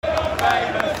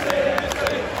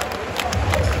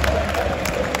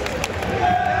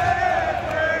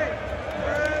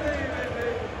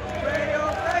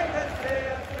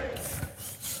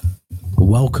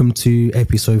Welcome to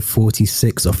episode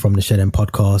 46 of From the Shed End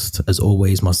podcast. As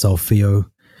always, myself,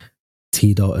 Theo,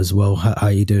 T-Dot as well. How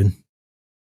are you doing?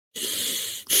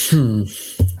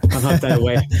 I've had better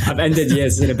way. I've ended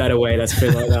years in a better way, let's put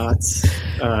it like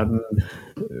that.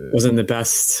 Wasn't the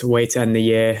best way to end the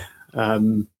year.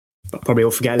 Probably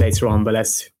we'll forget later on, but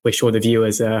let's wish all the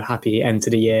viewers a happy end to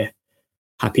the year.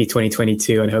 Happy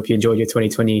 2022, and I hope you enjoyed your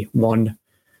 2021.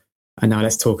 And now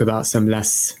let's talk about some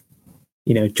less,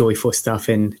 joyful stuff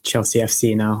in Chelsea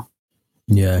FC now.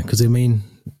 Yeah, because I mean,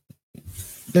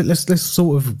 let's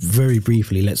sort of very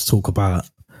briefly, let's talk about,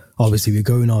 obviously we're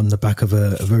going on the back of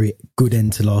a very good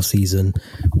end to last season,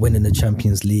 winning the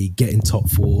Champions League, getting top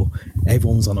four,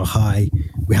 everyone's on a high.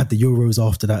 We had the Euros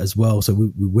after that as well, so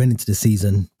we went into the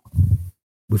season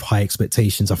with high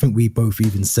expectations. I think we both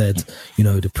even said,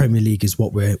 the Premier League is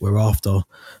what we're after.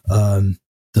 The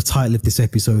title of this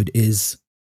episode is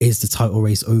the title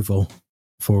race over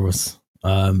for us?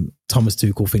 Thomas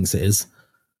Tuchel thinks it is.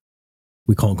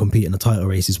 We can't compete in the title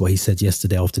race, is what he said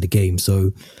yesterday after the game.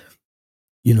 So,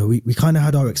 we kind of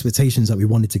had our expectations that we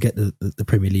wanted to get the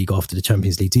Premier League after the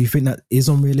Champions League. Do you think that is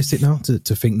unrealistic now to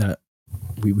think that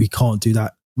we can't do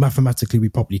that? Mathematically, we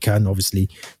probably can, obviously,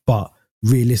 but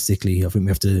realistically, I think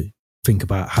we have to think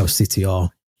about how City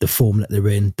are, the form that they're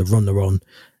in, the run they're on.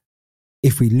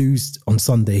 If we lose on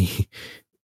Sunday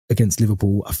against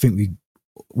Liverpool, I think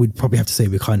we'd probably have to say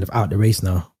we're kind of out the race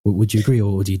now. Would you agree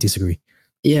or do you disagree?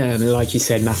 Yeah, like you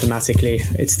said, mathematically,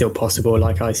 it's still possible,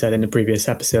 like I said in the previous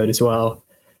episode as well.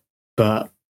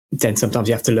 But then sometimes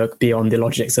you have to look beyond the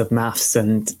logics of maths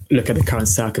and look at the current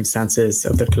circumstances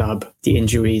of the club, the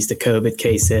injuries, the COVID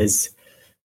cases,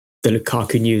 the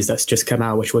Lukaku news that's just come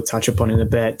out, which we'll touch upon in a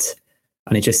bit.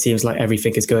 And it just seems like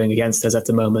everything is going against us at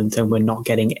the moment and we're not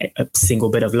getting a single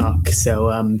bit of luck.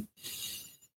 So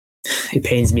it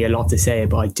pains me a lot to say it,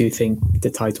 but I do think the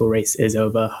title race is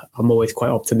over. I'm always quite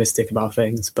optimistic about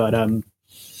things. But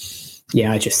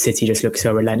City just looks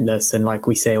so relentless. And like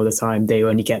we say all the time, they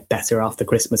only get better after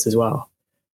Christmas as well.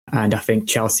 And I think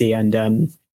Chelsea and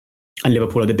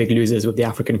Liverpool are the big losers with the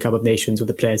African Cup of Nations, with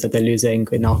the players that they're losing,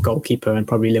 and our goalkeeper and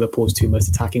probably Liverpool's two most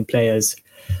attacking players.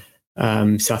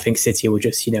 So I think City will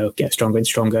just, get stronger and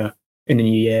stronger in the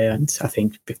new year. And I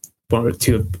think one or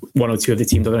two of the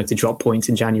teams are going to drop points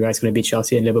in January. It's going to be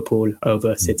Chelsea and Liverpool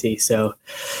over City. So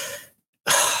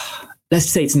let's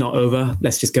say it's not over.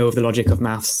 Let's just go with the logic of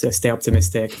maths. Stay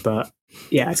optimistic. But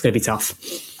yeah, it's going to be tough.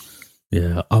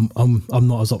 Yeah, I'm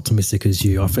not as optimistic as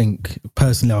you. I think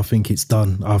it's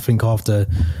done. I think after,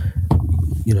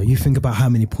 you think about how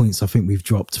many points I think we've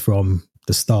dropped from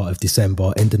the start of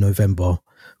December, end of November,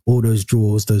 all those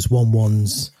draws, those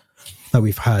 1-1s that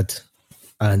we've had.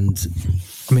 And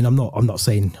I mean, I'm not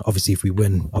saying obviously if we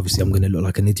win, obviously I'm going to look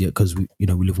like an idiot because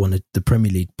we'll have won the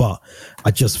Premier League. But I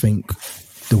just think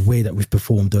the way that we've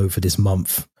performed over this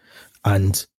month,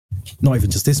 and not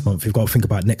even just this month, we've got to think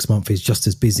about next month is just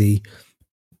as busy.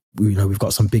 We've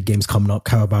got some big games coming up,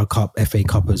 Carabao Cup, FA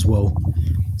Cup as well.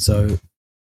 So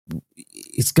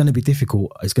it's going to be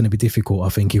difficult. It's going to be difficult, I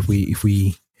think, if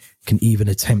we can even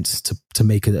attempt to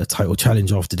make it a title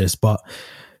challenge after this. But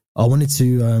I wanted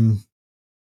to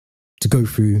go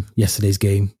through yesterday's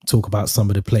game, talk about some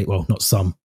of the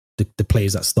the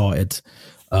players that started.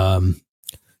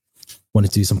 Wanted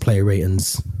to do some player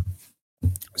ratings.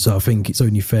 So I think it's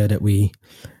only fair that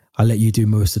I let you do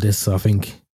most of this. So I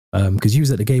think because you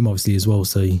was at the game obviously as well,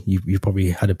 so you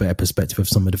probably had a better perspective of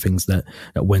some of the things that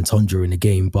went on during the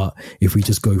game. But if we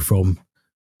just go from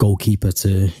goalkeeper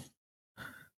to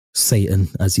Satan,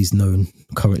 as he's known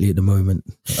currently at the moment,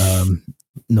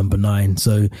 number 9.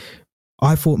 So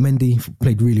I thought Mendy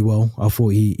played really well. I thought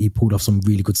he pulled off some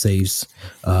really good saves.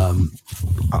 I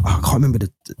can't remember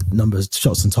the numbers,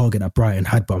 shots on target that Brighton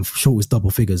had, but I'm sure it was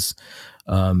double figures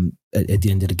at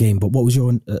the end of the game. But what was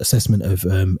your assessment of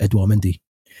Edouard Mendy?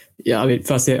 Yeah, I mean,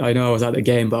 firstly, I know I was at the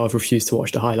game, but I've refused to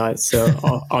watch the highlights. So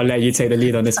I'll let you take the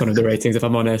lead on this one of the ratings, if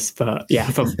I'm honest. But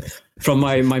yeah, from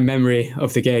my memory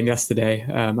of the game yesterday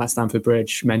at Stamford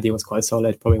Bridge, Mendy was quite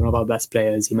solid, probably one of our best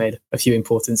players. He made a few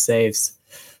important saves.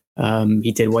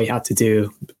 He did what he had to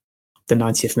do. The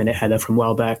 90th minute header from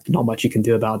Welbeck, not much you can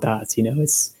do about that.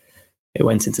 It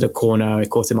went into the corner, it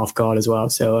caught him off guard as well.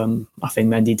 So I think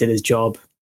Mendy did his job.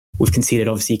 We've conceded,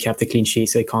 obviously, he kept a clean sheet,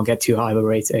 so he can't get too high of a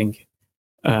rating.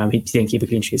 He didn't keep a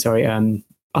clean sheet, sorry.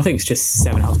 I think it's just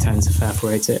 7 out of 10 is a fair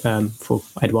rating for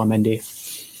Edouard Mendy.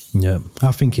 Yeah,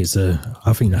 I think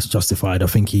that's justified. I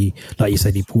think he, like you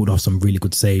said, he pulled off some really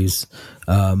good saves.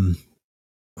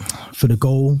 For the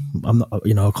goal, I'm not,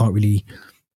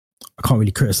 I I can't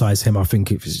really criticise him. I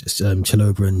think it was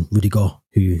Chalobah and Rudiger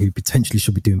who potentially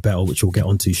should be doing better, which we'll get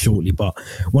onto shortly. But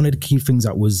one of the key things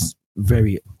that was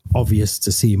very obvious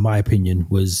to see, in my opinion,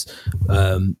 was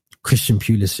Christian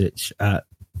Pulisic at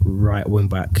right wing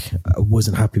back. I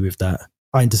wasn't happy with that.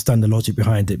 I understand the logic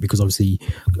behind it because obviously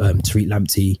Tariq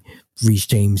Lamptey, Reece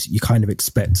James, you kind of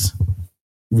expect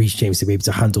Reece James to be able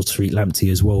to handle Tariq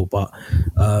Lamptey as well. But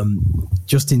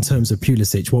just in terms of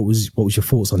Pulisic, what was your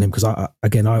thoughts on him? Because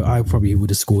I probably would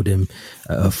have scored him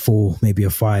a 4, maybe a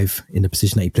 5 in the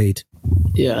position that he played.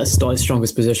 Yeah, it's not his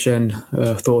strongest position.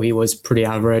 Thought he was pretty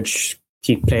average.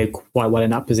 He played quite well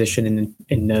in that position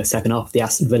in the second half of the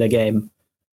Aston Villa game,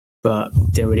 but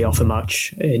didn't really offer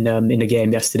much in the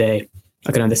game yesterday.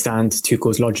 I can understand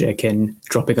Tuchel's logic in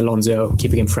dropping Alonso,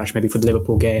 keeping him fresh maybe for the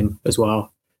Liverpool game as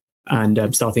well,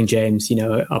 and starting James,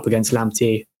 up against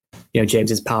Lamptey.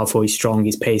 James is powerful, he's strong,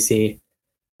 he's pacey,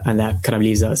 and that kind of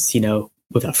leaves us,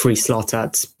 with that free slot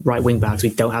at right wing backs.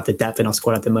 We don't have the depth in our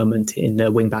squad at the moment in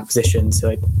the wing back position, so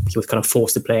he was kind of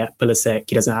forced to play at Pulisic.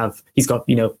 He's got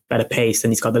better pace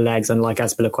and he's got the legs, unlike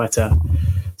Azpilicueta,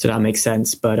 so that makes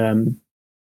sense. But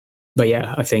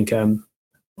yeah, I think.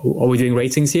 Are we doing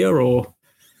ratings here or?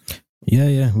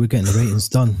 Yeah, we're getting the ratings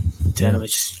done. Yeah.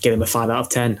 Let's just give him a 5 out of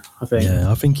 10, I think.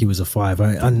 Yeah, I think he was a 5.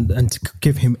 And to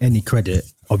give him any credit,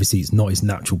 obviously it's not his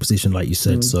natural position, like you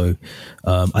said. So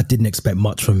I didn't expect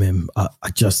much from him.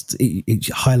 It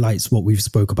highlights what we've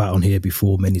spoke about on here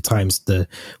before many times.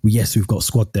 Yes, we've got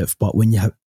squad depth, but when you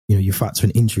have, you factor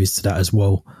in injuries to that as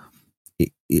well,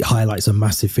 it highlights a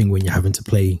massive thing when you're having to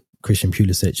play Christian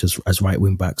Pulisic as right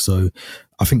wing back. So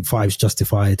I think 5's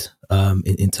justified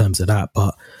in terms of that.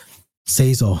 But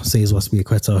Cesar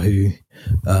Azpilicueta, who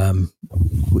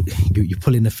you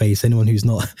pull in the face. Anyone who's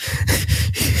not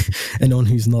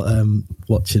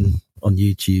watching on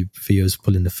YouTube, Theo's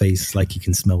pulling the face like he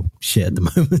can smell shit at the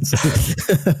moment.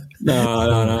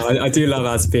 No. I do love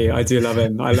Azpi. I do love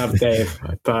him. I love Dave,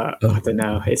 but I don't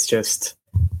know. It's just.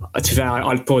 To be fair,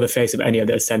 I'd pull the face of any of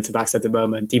those centre backs at the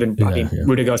moment.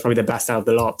 Rudiger was probably the best out of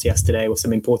the lot yesterday with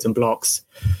some important blocks.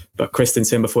 But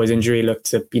Christensen, before his injury,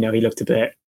 looked a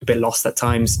bit lost at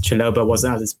times. Chalobah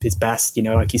wasn't at his best.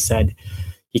 Like you said,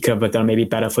 he could have done maybe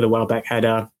better for the Welbeck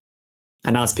header.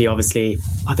 And Azpi, obviously,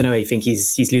 I don't know. I think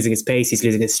he's losing his pace. He's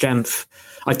losing his strength.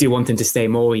 I do want him to stay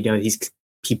more. He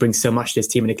brings so much to his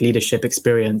team and leadership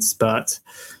experience, but.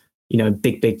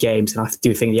 Big games. And I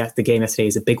do think the game yesterday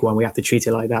is a big one. We have to treat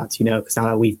it like that, because now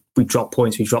that we dropped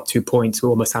points, we dropped 2 points, we're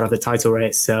almost out of the title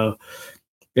race. So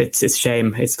it's a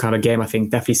shame. It's kind of a game I think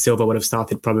definitely Silva would have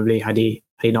started probably had he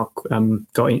not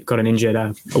got an injured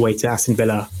away to Aston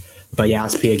Villa. But yeah,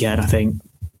 Azpi again, I think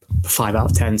 5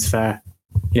 out of 10 is fair.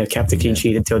 Kept a clean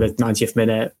sheet until the 90th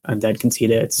minute and then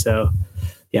conceded. So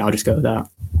yeah, I'll just go with that.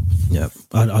 Yeah,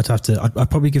 I'd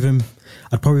probably give him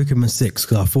a 6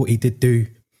 because I thought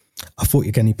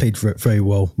again he played very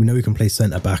well. We know he can play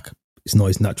centre back. It's not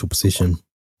his natural position.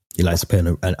 He likes to play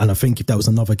and I think if that was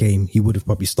another game, he would have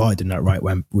probably started in that right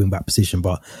wing back position.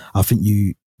 But I think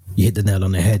you hit the nail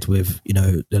on the head with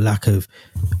the lack of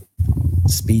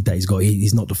speed that he's got.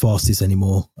 He's not the fastest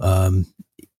anymore.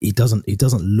 He doesn't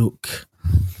look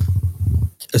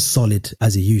as solid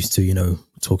as he used to.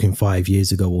 Talking 5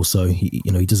 years ago or so, he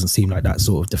doesn't seem like that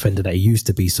sort of defender that he used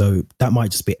to be. So that might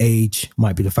just be age,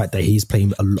 might be the fact that he's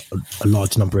playing a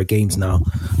large number of games now,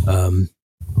 at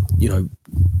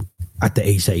the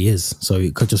age that he is. So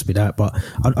it could just be that. But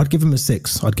I'd give him a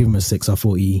 6. I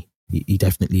thought he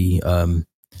definitely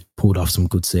pulled off some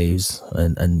good saves,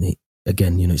 and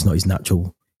again, it's not his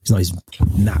natural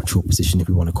position, if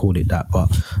we want to call it that. But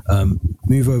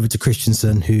move over to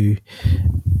Christensen, who,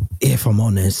 if I'm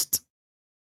honest.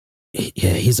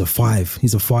 Yeah, he's a 5.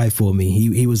 He's a 5 for me.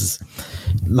 He was,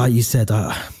 like you said,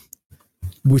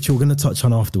 which we're going to touch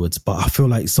on afterwards, but I feel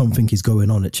like something is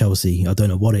going on at Chelsea. I don't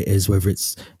know what it is, whether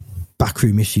it's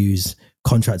backroom issues,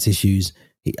 contract issues.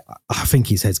 I think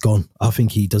his head's gone. I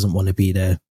think he doesn't want to be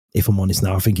there, if I'm honest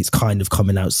now. I think it's kind of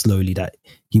coming out slowly that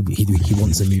he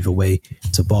wants to move away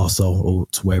to Barca or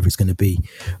to wherever it's going to be.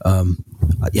 I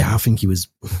think he was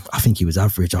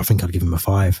average. I think I'd give him a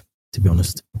 5. To be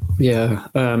honest. Yeah,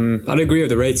 I'd agree with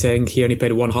the rating. He only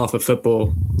played one half of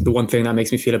football. The one thing that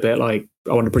makes me feel a bit like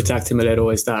I want to protect him a little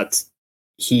is that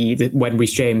when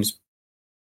Reece James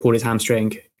pulled his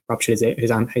hamstring, ruptured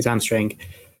his hamstring,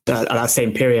 at that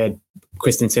same period,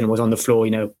 Christensen was on the floor,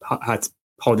 had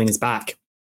holding his back.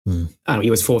 And he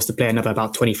was forced to play another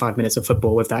about 25 minutes of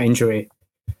football with that injury.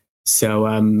 So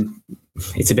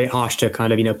it's a bit harsh to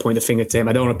kind of, point the finger to him.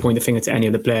 I don't want to point the finger to any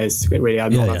of the players. Really,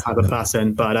 I'm not that type of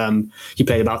person. But he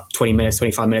played about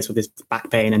 25 minutes with his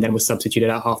back pain and then was substituted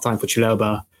at halftime for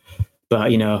Chalobah. But,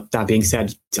 that being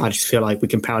said, I just feel like we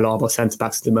compare a lot of our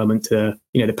centre-backs at the moment to,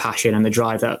 the passion and the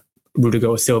drive that Rudiger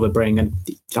or Silva bring. And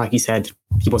like you said,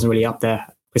 he wasn't really up there.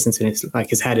 Christensen is like,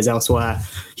 his head is elsewhere.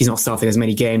 He's not starting as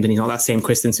many games, and he's not that same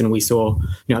Christensen we saw,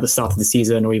 at the start of the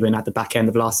season or even at the back end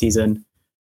of last season.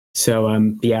 So,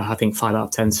 I think 5 out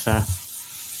of 10 is fair.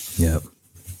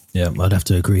 Yeah, I'd have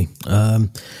to agree.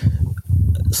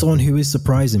 Someone who is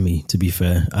surprising me, to be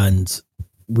fair, and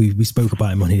we spoke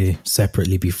about him on here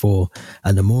separately before,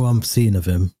 and the more I'm seeing of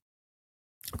him,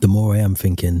 the more I am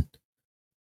thinking,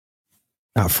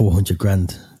 at 400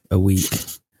 grand a week,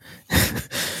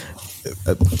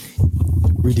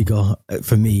 Rudiger,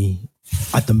 for me,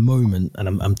 at the moment, and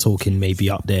I'm talking maybe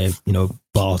up there,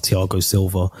 bar Thiago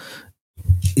Silva,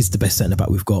 is the best centre back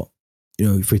we've got.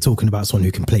 If we're talking about someone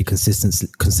who can play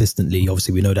consistently,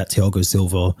 obviously we know that Thiago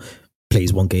Silva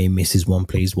plays one game, misses one,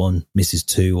 plays one, misses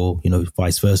two, or,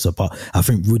 vice versa. But I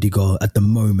think Rudiger at the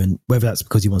moment, whether that's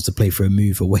because he wants to play for a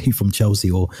move away from Chelsea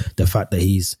or the fact that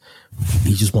he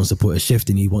just wants to put a shift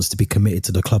in, he wants to be committed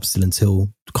to the club still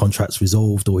until the contract's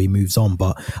resolved or he moves on.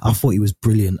 But I thought he was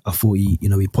brilliant. I thought he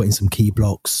put in some key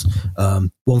blocks.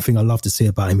 One thing I love to see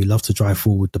about him, he loved to drive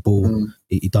forward the ball.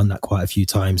 He done that quite a few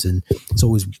times, and it's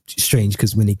always strange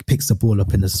because when he picks the ball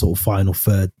up in the sort of final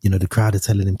third, the crowd are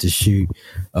telling him to shoot.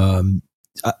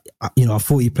 I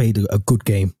thought he played a good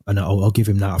game, and I'll give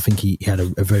him that. I think he had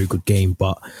a very good game.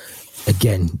 But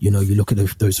again, you look at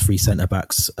those three centre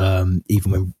backs.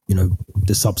 Even when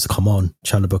the subs come on,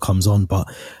 Chalobah comes on,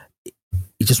 but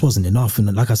it just wasn't enough.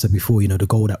 And like I said before, the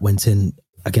goal that went in.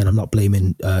 Again, I'm not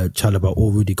blaming Chalobah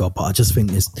or Rudiger, but I just think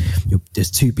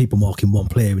there's two people marking one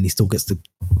player, and he still gets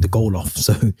the goal off.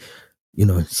 So.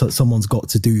 So someone's got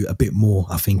to do a bit more,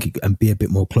 I think, and be a bit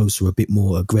more closer, a bit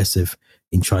more aggressive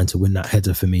in trying to win that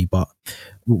header for me. But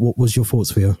what was your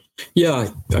thoughts, Theo? Yeah,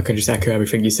 I can just echo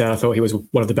everything you said. I thought he was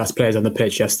one of the best players on the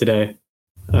pitch yesterday.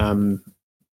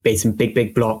 Made some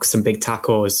big blocks, some big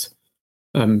tackles.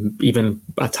 Even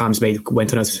at times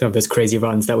went on some of those crazy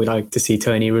runs that we like to see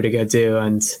Tony Rudiger do.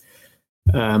 And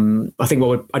I think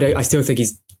I still think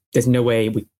there's no way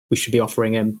we should be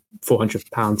offering him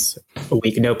 £400 a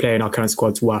week. No player in our current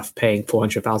squad's worth paying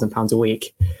 £400,000 a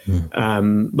week.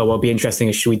 But what'll be interesting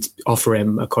is, should we offer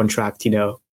him a contract,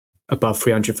 above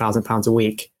 £300,000 a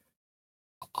week?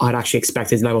 I'd actually expect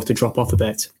his level to drop off a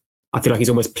bit. I feel like he's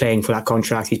almost playing for that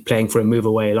contract. He's playing for a move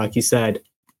away, like you said.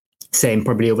 Same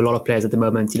probably over a lot of players at the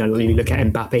moment. You look at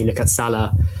Mbappe, look at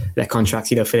Salah, their contracts,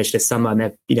 finish this summer, and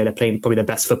they're playing probably the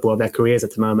best football of their careers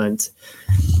at the moment.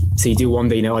 So you do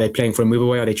wonder, are they playing for a move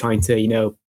away? Are they trying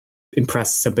to,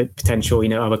 impress some potential,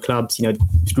 other clubs?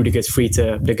 Rudiger's free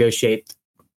to negotiate,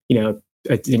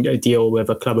 a deal with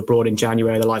a club abroad in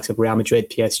January, the likes of Real Madrid,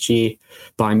 PSG,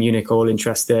 Bayern Munich, all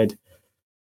interested.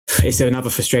 It's another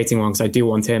frustrating one because I do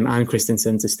want him and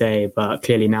Christensen to stay, but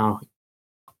clearly now,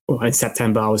 in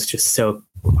September, I was just so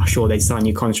sure they'd sign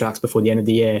new contracts before the end of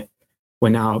the year. We're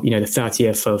now, the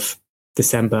 30th of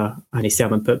December, and he still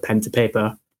haven't put pen to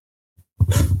paper.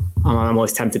 I'm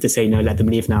always tempted to say, let them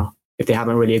leave now. If they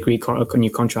haven't really agreed on a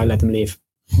new contract, let them leave.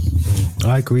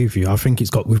 I agree with you. I think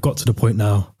we've got to the point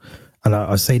now, and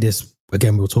I say this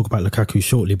again, we'll talk about Lukaku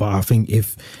shortly, but I think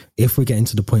if we're getting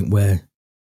to the point where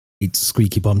it's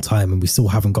squeaky bum time and we still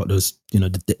haven't got those,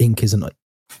 the ink isn't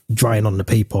drying on the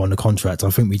paper on the contract, I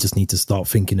think we just need to start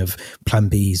thinking of plan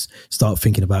Bs, start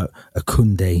thinking about a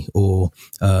Koundé or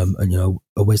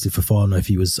a Wesley Fofana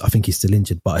I think he's still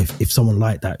injured, but if someone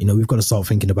like that, we've got to start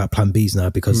thinking about plan Bs now,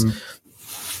 because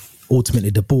ultimately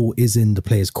the ball is in the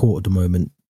player's court at the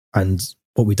moment, and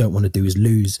what we don't want to do is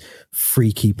lose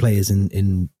three key players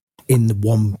in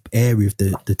one area of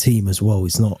the team as well.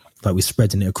 It's not like we're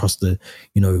spreading it across the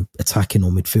attacking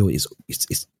or midfield.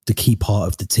 It's the key part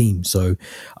of the team. So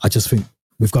I just think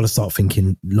we've got to start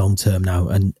thinking long term now.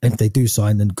 And if they do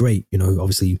sign, then great.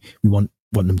 Obviously we want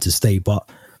them to stay. But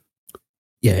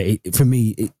yeah, for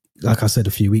me, like I said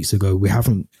a few weeks ago, we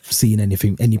haven't seen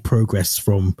any progress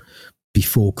from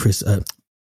before Christmas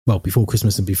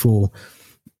and before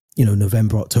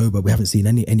November, October. We haven't seen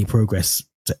any progress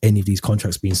to any of these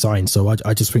contracts being signed. So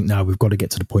I just think now we've got to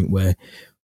get to the point where,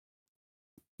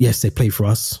 yes, they play for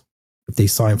us. If they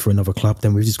sign for another club,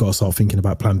 then we've just got to start thinking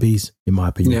about plan Bs, in my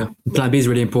opinion. Yeah, plan B is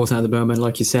really important at the moment,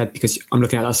 like you said, because I'm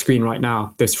looking at our screen right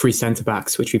now. There's 3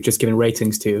 centre-backs, which we've just given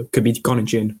ratings to, could be gone in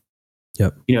June.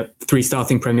 Yep. 3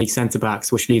 starting Premier League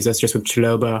centre-backs, which leaves us just with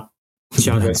Chalobah,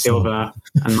 Thiago Silva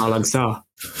and Malang Sarr.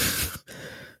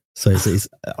 So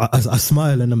I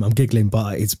smile and I'm giggling,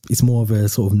 but it's more of a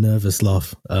sort of nervous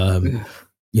laugh.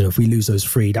 if we lose those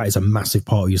three, that is a massive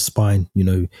part of your spine.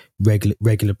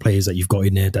 Regular players that you've got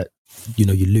in there that you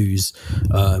lose.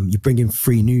 You bring in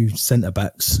 3 new centre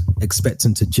backs, expect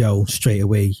them to gel straight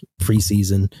away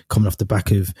pre-season, coming off the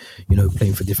back of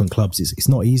playing for different clubs. It's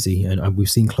not easy, and we've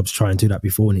seen clubs try and do that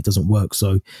before, and it doesn't work.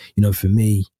 So for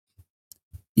me,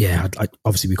 yeah,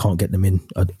 obviously we can't get them in.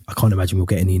 I can't imagine we'll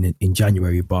get any in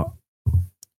January, but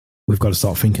we've got to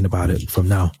start thinking about it from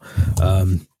now.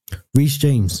 Reece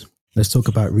James. Let's talk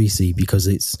about Reece, because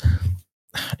it's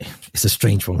a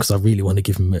strange one, because I really want to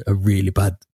give him a really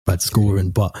bad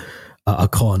scoring, but I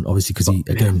can't, obviously, because he,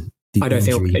 again, I don't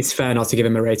think it's fair not to give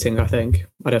him a rating. I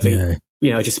don't think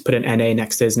just put an NA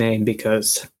next to his name,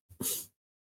 because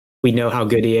we know how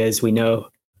good he is. We know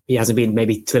he hasn't been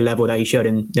maybe to the level that he showed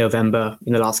in November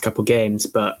in the last couple of games,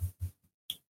 but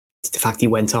the fact he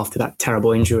went after that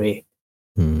terrible injury,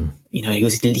 he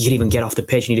could even get off the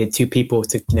pitch, and he needed 2 people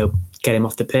to get him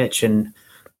off the pitch. And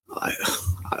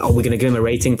are we going to give him a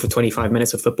rating for 25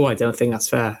 minutes of football? I don't think that's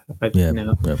fair. I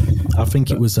think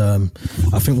it was. I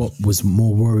think what was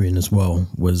more worrying as well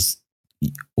was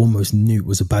he almost knew it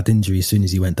was a bad injury as soon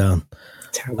as he went down.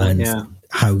 Terrible, and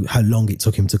how long it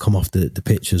took him to come off the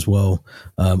pitch as well.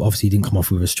 Obviously, he didn't come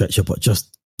off with a stretcher, but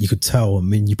just you could tell. I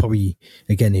mean, you probably,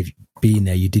 again, if being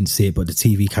there, you didn't see it, but the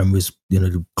TV cameras,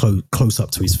 close up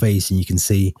to his face, and you can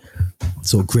see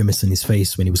sort of grimace in his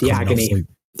face when he was coming agony. off. So,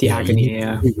 the agony,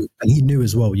 and he knew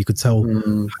as well. You could tell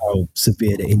how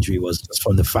severe the injury was just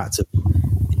from the fact of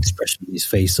the expression in his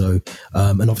face. So,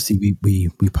 and obviously we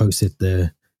posted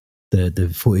the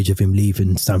footage of him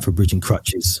leaving Stamford Bridge in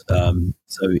crutches.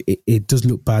 So it does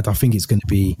look bad. I think it's going to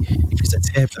be, if it's a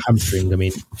tear of the hamstring, I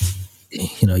mean,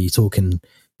 you're talking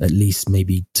at least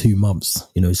maybe 2 months,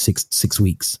 6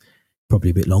 weeks,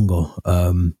 probably a bit longer.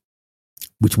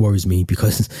 Which worries me,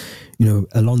 because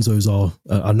Alonso's our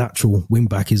natural wing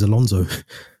back is Alonso,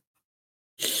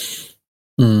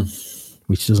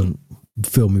 which doesn't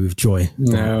fill me with joy.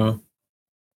 No.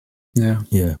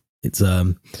 Yeah, it's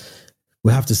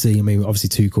we'll have to see. I mean, obviously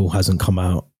Tuchel hasn't come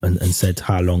out and said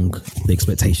how long the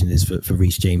expectation is for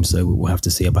Reece James, so we'll have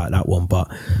to see about that one.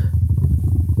 But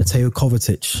Mateo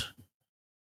Kovacic,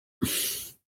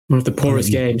 one of the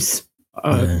poorest games.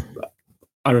 I've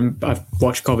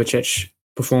watched Kovacic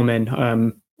performing.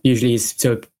 Usually he's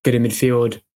so good in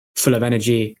midfield, full of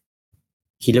energy.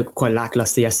 He looked quite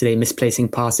lackluster yesterday, misplacing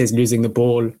passes, losing the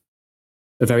ball.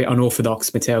 A very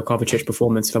unorthodox Mateo Kovacic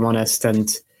performance, if I'm honest.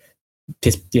 And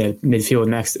his midfielder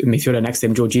next to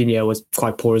him, Jorginho, was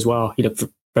quite poor as well. He looked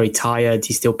very tired.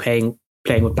 He's still playing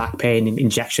with back pain and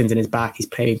injections in his back. He's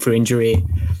playing through injury.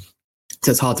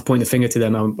 So it's hard to point the finger to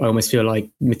them. I almost feel like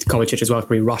Kovacic as well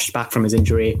probably rushed back from his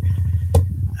injury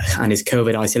and his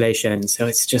COVID isolation. So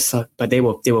it's just, but they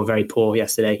were very poor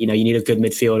yesterday. You need a good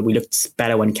midfield. We looked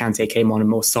better when Kante came on and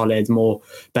more solid,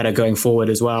 better going forward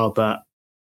as well. But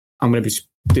I'm going to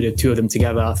do the 2 of them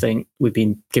together. I think we've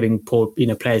been giving poor,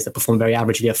 players that perform very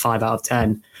averagely a 5 out of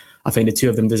 10. I think the 2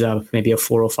 of them deserve maybe a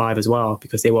 4 or 5 as well,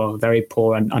 because they were very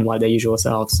poor and unlike their usual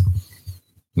selves.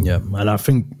 Yeah, and I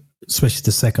think especially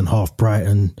the second half,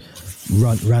 Brighton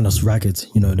ran us ragged.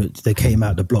 They came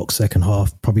out the block second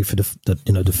half, probably for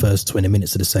the first 20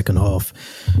 minutes of the second half.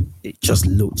 It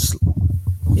looked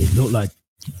like,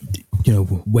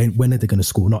 when are they going to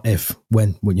score? Not if,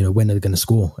 when are they going to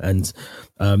score? And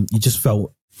you just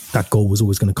felt that goal was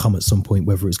always going to come at some point,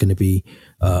 whether it's going to be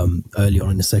early on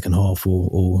in the second half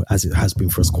or as it has been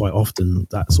for us quite often,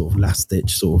 that sort of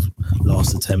last-ditch, sort of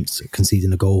last attempt at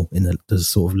conceding a goal in the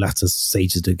sort of latter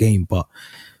stages of the game. But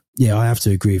yeah, I have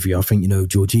to agree with you. I think,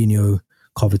 Jorginho,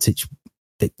 Kovacic,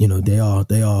 they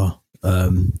are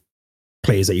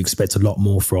players that you expect a lot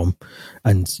more from.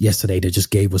 And yesterday they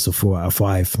just gave us a 4 out of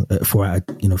 5, 4 out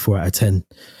of 10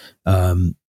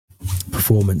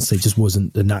 performance. It just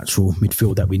wasn't the natural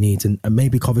midfield that we need. And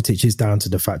maybe Kovacic is down to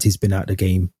the fact he's been out of the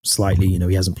game slightly.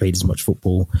 He hasn't played as much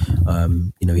football.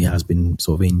 He has been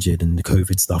sort of injured and the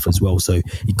COVID stuff as well. So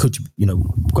he could,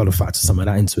 got to factor some of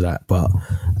that into that. But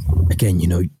again,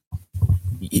 you're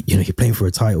playing for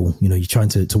a title. You're trying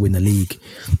to win the league.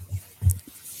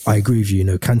 I agree with you.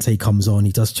 Kante comes on,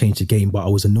 he does change the game, but I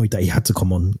was annoyed that he had to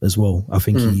come on as well. I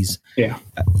think he's,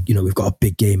 we've got a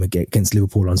big game against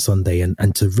Liverpool on Sunday,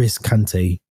 and to risk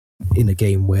Kante in a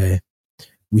game where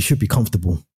we should be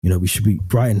comfortable.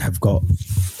 Brighton have got,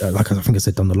 like I think I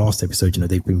said on the last episode,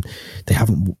 they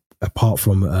haven't, apart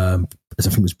from, as I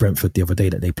think it was Brentford the other day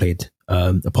that they played,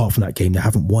 apart from that game, they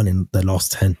haven't won in their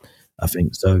last 10, I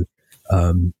think. So,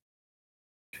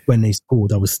 when they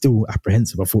scored, I was still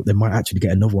apprehensive. I thought they might actually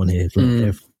get another one here.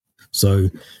 So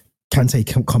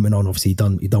Kante coming on, obviously he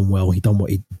done well. He done what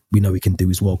we know he can do.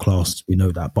 He's world class. We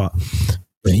know that. But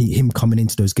him coming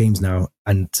into those games now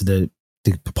and to the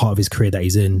part of his career that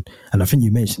he's in, and I think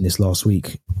you mentioned this last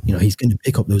week, he's going to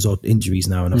pick up those odd injuries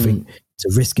now, and I think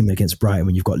to risk him against Brighton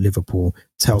when you've got Liverpool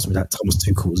tells me that Thomas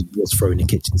Tuchel was throwing the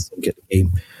kitchen sink at the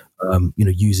game,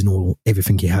 using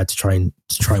everything he had to try and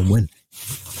win.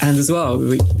 And as well,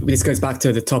 this goes back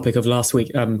to the topic of last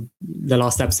week, the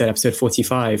last episode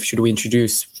 45. Should we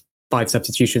introduce 5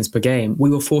 substitutions per game?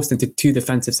 We were forced into 2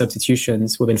 defensive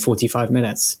substitutions within 45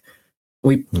 minutes.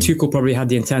 Tuchel probably had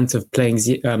the intent of playing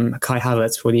Kai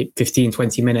Havertz for the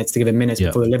 15-20 minutes to give him minutes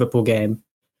before the Liverpool game,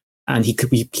 and he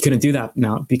couldn't do that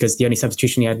now because the only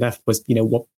substitution he had left was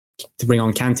to bring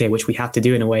on Kante, which we had to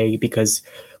do in a way because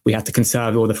we had to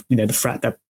conserve all the the threat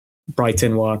that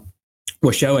Brighton were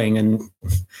showing, and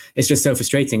it's just so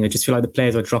frustrating. I just feel like the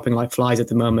players are dropping like flies at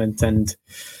the moment, and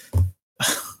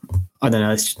I don't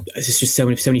know. It's just so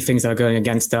many things that are going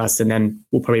against us, and then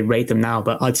we'll probably rate them now.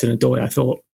 But Hudson-Odoi, I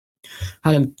thought,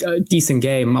 had a decent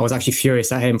game. I was actually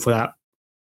furious at him for that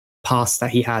pass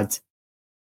that he had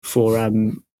for you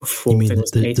mean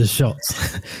the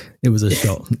shots? It was a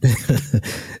shot.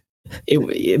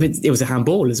 it was a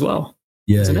handball as well.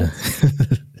 Yeah, wasn't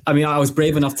it? I mean, I was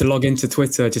brave enough to log into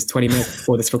Twitter just 20 minutes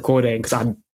before this recording because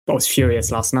I was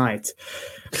furious last night.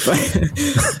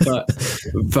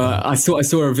 But I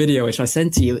saw a video which I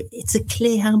sent to you. It's a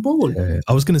clear handball. Yeah,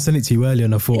 I was going to send it to you earlier,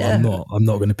 and I thought I'm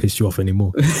not going to piss you off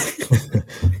anymore.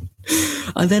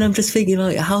 And then I'm just thinking,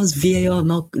 like, how's VAR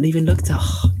not even looked at?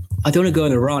 I don't want to go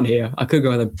on a rant here. I could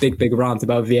go on a big rant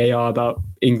about VAR, about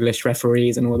English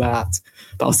referees and all that,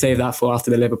 but I'll save that for after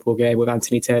the Liverpool game with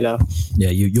Anthony Taylor. Yeah,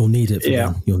 you'll need it for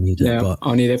then. You'll need it. Yeah, but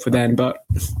I'll need it for then. But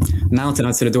Mount and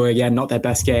Hudson-Odoi again, not their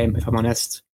best game, if I'm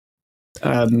honest.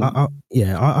 I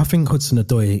think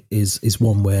Hudson-Odoi is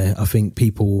one where I think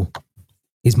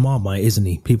he's Marmite, isn't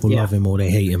he? People love him or they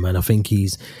hate him, and I think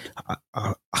he's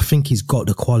got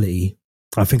the quality.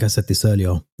 I think I said this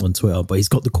earlier on Twitter, but he's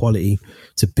got the quality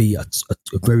to be a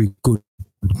very good,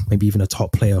 maybe even a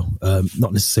top player,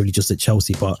 not necessarily just at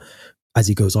Chelsea, but as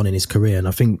he goes on in his career. And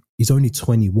I think he's only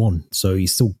 21, so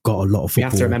he's still got a lot of football.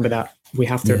 We have to remember that. We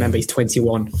have to remember he's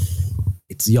 21.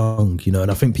 It's young, and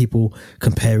I think people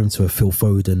compare him to a Phil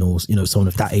Foden or, someone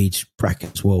of that age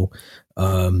bracket as well.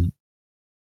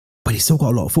 But he's still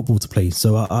got a lot of football to play.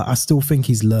 So I still think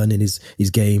he's learning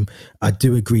his game. I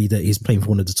do agree that he's playing for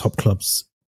one of the top clubs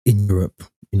in Europe,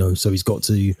 so he's got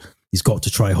to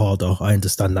try harder. I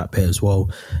understand that bit as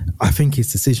well. I think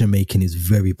his decision making is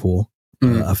very poor.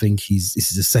 I think this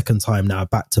is the second time now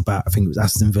back to back. I think it was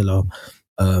Aston Villa,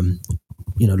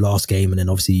 last game, and then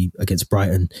obviously against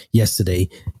Brighton yesterday.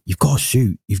 You've got to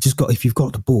shoot. If you've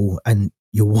got the ball and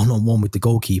you're 1-on-1 with the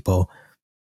goalkeeper,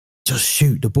 just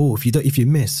shoot the ball. If you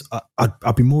miss,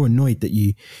 I'd be more annoyed that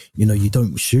you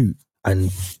don't shoot.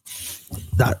 And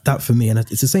that for me, and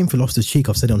it's the same for Loftus-Cheek.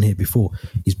 I've said it on here before.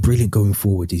 He's brilliant going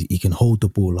forward. He can hold the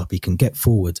ball up. He can get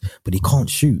forward, but he can't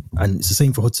shoot. And it's the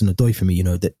same for Hudson-Odoi for me.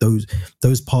 That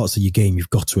those parts of your game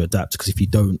you've got to adapt, because if you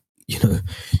don't,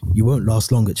 you won't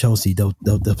last long at Chelsea. There'll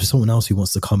be someone else who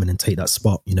wants to come in and take that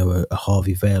spot. A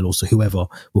Harvey Vale or so, whoever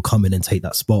will come in and take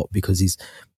that spot, because he's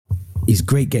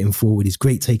great getting forward. He's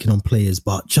great taking on players,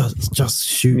 but just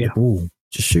shoot the ball.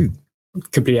 Just shoot.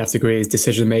 Completely have to agree. His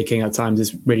decision making at times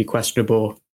is really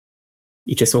questionable.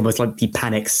 He just almost he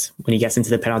panics when he gets into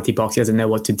the penalty box. He doesn't know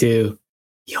what to do.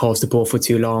 He holds the ball for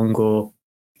too long, or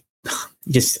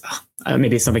just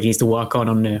maybe it's something he needs to work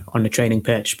on the training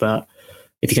pitch. But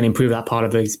if he can improve that part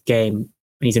of his game, and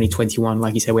he's only 21,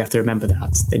 like you said, we have to remember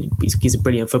that. Then he's a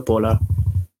brilliant footballer.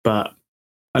 But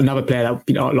another player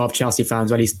that a lot of Chelsea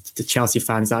fans, or at least the Chelsea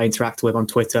fans that I interact with on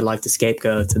Twitter, like to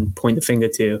scapegoat and point the finger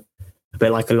to, a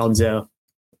bit like Alonso.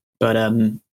 But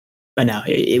no,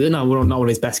 not one of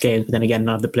his best games. But then again,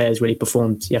 none of the players really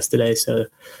performed yesterday. So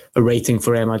a rating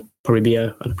for him, I'd probably be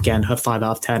a 5 out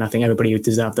of 10. I think everybody would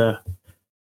deserve a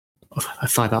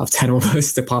 5 out of 10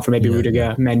 almost, apart from maybe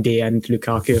Rudiger, Mendy, and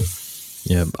Lukaku.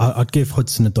 Yeah, I'd give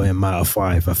Hudson-Odoi a Mount of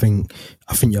 5. I think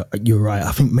you're right.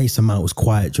 I think Mason Mount was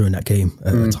quiet during that game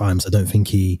at times. I don't think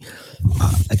he.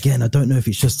 Again, I don't know if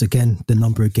it's just the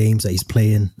number of games that he's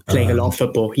playing. Playing a lot of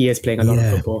football. He is playing a lot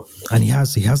of football, and he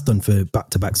has done for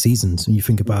back-to-back seasons. When you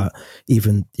think about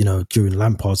even during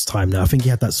Lampard's time now, I think he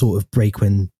had that sort of break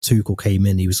when Tuchel came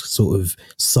in. He was sort of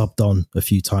subbed on a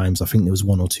few times. I think there was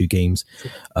 1 or 2 games,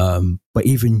 but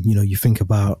even you think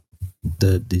about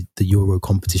the Euro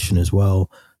competition as well,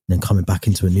 and then coming back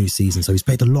into a new season. So he's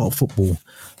played a lot of football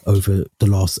over the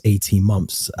last 18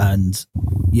 months, and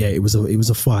it was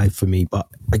a 5 for me. But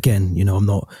again, I'm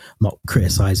not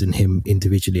criticizing him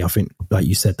individually. I think, like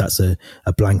you said, that's a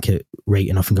blanket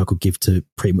rating I think I could give to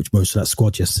pretty much most of that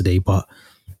squad yesterday. But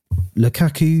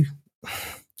Lukaku,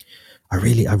 I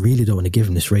really don't want to give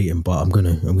him this rating, but I'm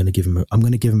gonna give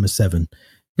him a 7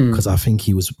 because I think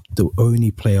he was the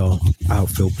only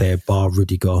outfield player bar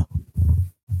Rudiger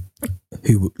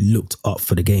who looked up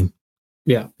for the game.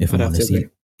 Yeah, if I'm honest,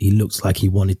 he looked like he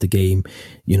wanted the game.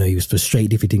 He was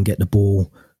frustrated if he didn't get the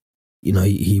ball.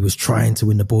 He was trying to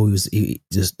win the ball. He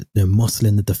just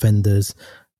muscling the defenders.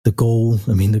 The goal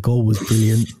was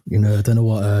brilliant. I don't know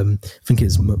what. I think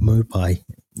it's Mopai.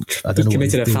 I don't know. He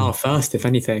committed a foul first, if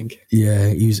anything. Yeah,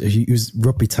 he was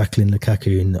rugby tackling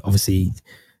Lukaku, and obviously,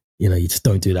 you just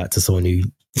don't do that to someone who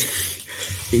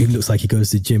looks like he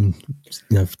goes to the gym,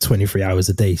 23 hours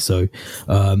a day. So,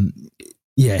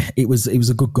 it was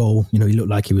a good goal. He looked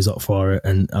like he was up for it,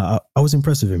 and I was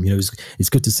impressed with him. It's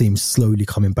good to see him slowly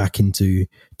coming back into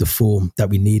the form that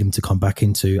we need him to come back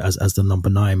into as the number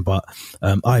 9. But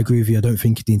I agree with you. I don't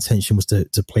think the intention was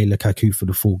to play Lukaku for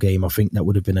the full game. I think that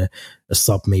would have been a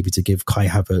sub maybe to give Kai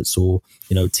Havertz or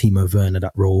Timo Werner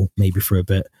that role maybe for a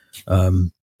bit.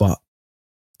 But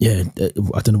yeah,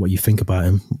 I don't know what you think about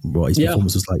him. What his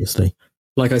performance was like yesterday.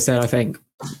 Like I said, I think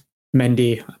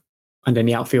Mendy and then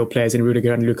the outfield players in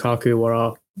Rudiger and Lukaku were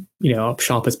our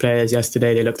sharpest players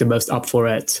yesterday. They looked the most up for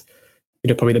it.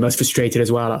 Probably the most frustrated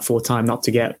as well at full time not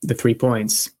to get the 3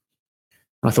 points.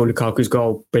 I thought Lukaku's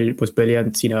goal was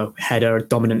brilliant. Header,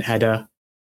 dominant header.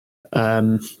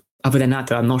 Other than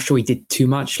that, I'm not sure he did too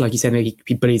much. Like you said, maybe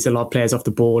he bullies a lot of players off the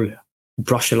ball,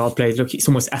 brushed a lot of players. Look, it's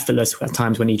almost effortless at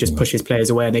times when he just pushes players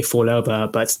away and they fall over.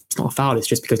 But it's not a foul. It's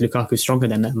just because Lukaku's stronger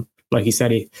than them. Like you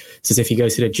said, it's as if he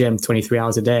goes to the gym 23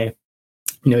 hours a day.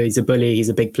 He's a bully. He's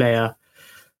a big player.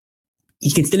 He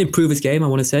can still improve his game, I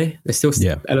want to say. There's still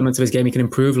elements of his game he can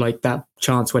improve, like that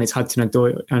chance when it's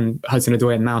Hudson-Odoi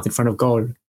and Mount in front of goal.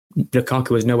 Lukaku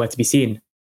was nowhere to be seen.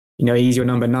 He's your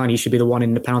number 9. He should be the one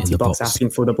in the penalty box asking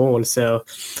for the ball. So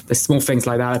there's small things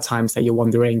like that at times that you're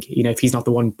wondering. If he's not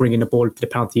the one bringing the ball to the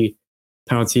penalty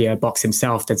box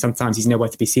himself, then sometimes he's nowhere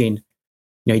to be seen.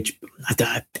 I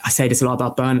say this a lot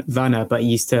about Werner, but he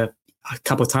used to, a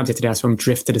couple of times yesterday, I saw him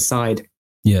drift to the side.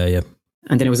 Yeah.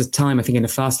 And then it was a time, I think, in the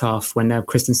first half when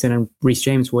Christensen and Reece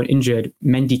James were injured.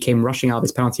 Mendy came rushing out of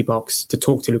his penalty box to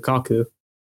talk to Lukaku,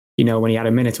 when he had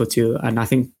a minute or two. And I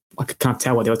think I could kind of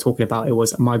tell what they were talking about. It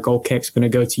was, my goal kick's going to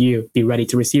go to you. Be ready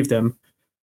to receive them.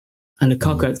 And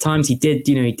Lukaku, at times, he did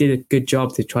a good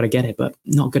job to try to get it, but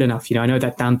not good enough. I know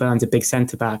that Dan Burn's a big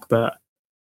centre-back, but,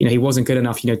 he wasn't good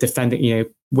enough, defending,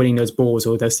 winning those balls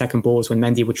or those second balls when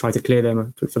Mendy would try to clear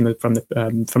them from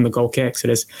the goal kick. So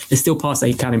there's still parts that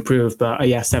he can improve, but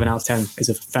 7 out of 10 is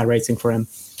a fair rating for him.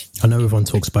 I know everyone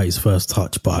talks about his first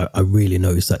touch, but I really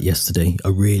noticed that yesterday. I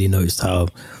really noticed how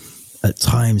at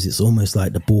times it's almost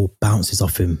like the ball bounces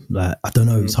off him. Like, I don't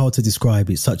know, it's hard to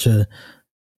describe. It's such a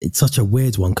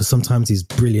weird one because sometimes he's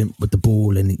brilliant with the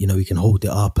ball and he can hold it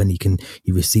up and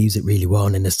he receives it really well,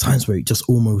 and then there's times where it just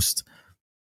almost,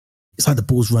 it's like the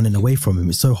ball's running away from him.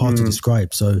 It's so hard to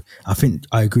describe. So I think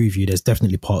I agree with you. There's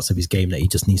definitely parts of his game that he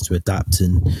just needs to adapt,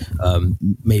 and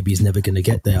maybe he's never going to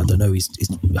get there. I don't know. He's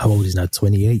how old is he now?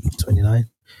 28, 29.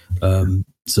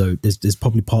 So there's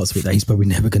probably parts of it that he's probably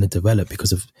never going to develop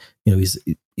because of,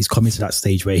 he's coming to that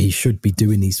stage where he should be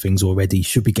doing these things already. He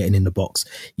should be getting in the box.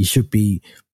 He should be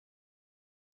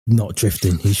not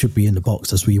drifting. He should be in the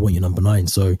box. That's where you want your number 9.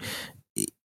 So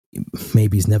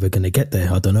maybe he's never going to get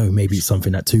there. I don't know. Maybe it's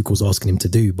something that Tuchel's asking him to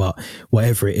do, but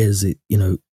whatever it is,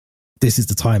 this is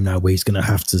the time now where he's going to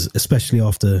have to, especially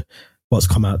after what's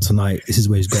come out tonight, this is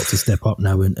where he's got to step up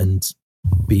now and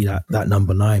be that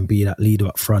number 9, be that leader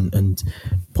up front and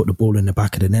put the ball in the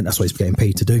back of the net. That's what he's getting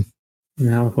paid to do.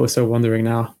 Now, I'm also wondering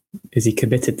now, is he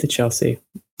committed to Chelsea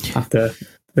after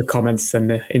the comments and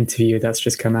the interview that's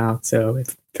just come out? So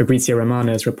if Fabrizio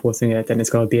Romano is reporting it, then it's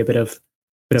got to be a bit of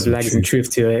legs and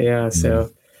truth to it. Yeah. So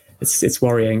it's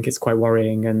worrying. It's quite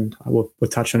worrying, and we'll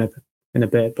touch on it in a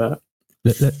bit, but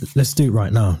let's do it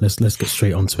right now. Let's get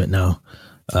straight onto it now.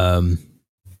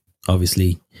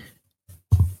 Obviously,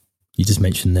 you just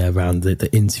mentioned there around the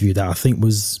interview that I think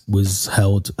was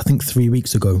held, I think 3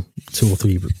 weeks ago, 2 or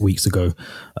 3 weeks ago.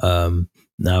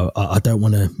 Now, I don't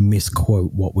want to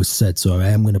misquote what was said, so I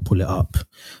am going to pull it up.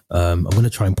 I'm going to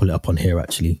try and pull it up on here,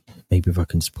 actually. Maybe if I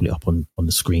can just pull it up on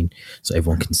the screen so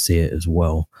everyone can see it as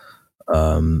well.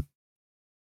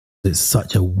 It's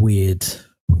such a weird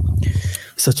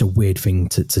thing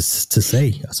to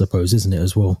say, I suppose, isn't it,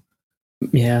 as well?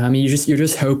 Yeah, I mean, you're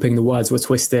just hoping the words were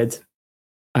twisted,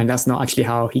 and that's not actually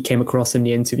how he came across in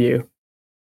the interview.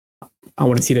 I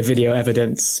want to see the video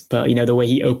evidence, but the way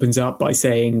he opens up by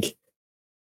saying,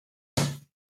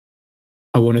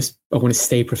 I want to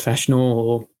stay professional,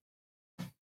 or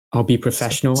I'll be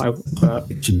professional. I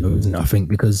think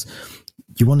because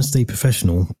you want to stay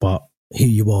professional, but here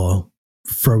you are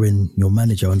throwing your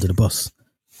manager under the bus.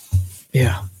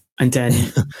 Yeah. And then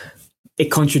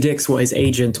it contradicts what his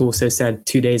agent also said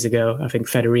 2 days ago. I think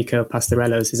Federico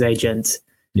Pastorello's his agent.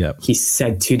 Yeah. He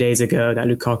said 2 days ago that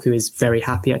Lukaku is very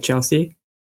happy at Chelsea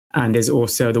and is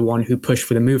also the one who pushed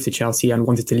for the move to Chelsea and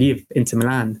wanted to leave Inter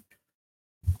Milan.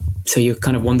 So you're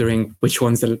kind of wondering which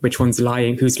one's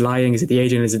lying, who's lying? Is it the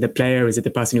agent? Is it the player? Is it the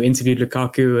person who interviewed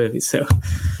Lukaku? So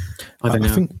I don't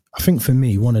know. I think for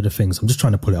me, one of the things, I'm just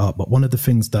trying to pull it up, but one of the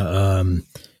things that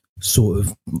sort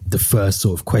of the first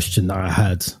sort of question that I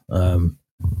had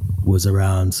was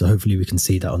around, so hopefully we can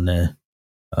see that on there.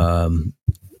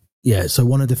 So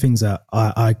one of the things that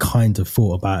I kind of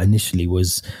thought about initially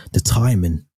was the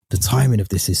timing. The timing of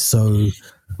this is so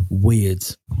weird,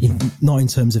 not in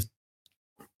terms of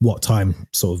what time,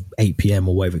 sort of 8 p.m.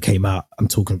 or whatever it came out. I'm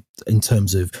talking in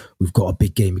terms of we've got a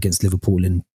big game against Liverpool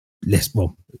in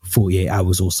 48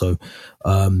 hours or so.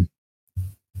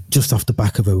 Just off the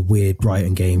back of a weird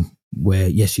Brighton game where,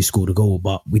 yes, you scored a goal,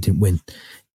 but we didn't win.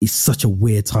 It's such a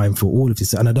weird time for all of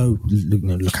this. And I know,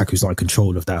 Lukaku's not in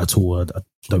control of that at all. I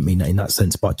don't mean that in that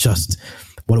sense, but just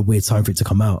what a weird time for it to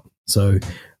come out. So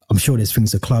I'm sure there's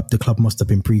things the club must have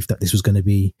been briefed that this was going to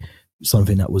be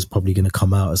something that was probably going to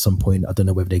come out at some point. I don't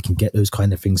know whether they can get those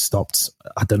kind of things stopped.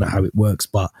 I don't know how it works,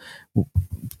 but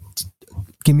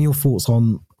give me your thoughts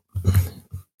on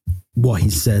what he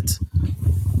said.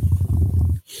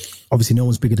 Obviously, no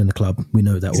one's bigger than the club. We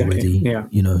know that already. Yeah.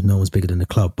 No one's bigger than the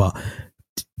club. But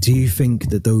do you think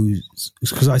that those,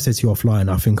 because I said to you offline,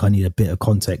 I think I need a bit of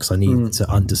context. I need to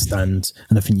understand,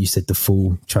 and I think you said the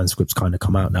full transcripts kind of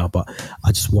come out now, but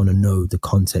I just want to know the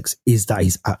context. Is that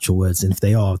his actual words? And if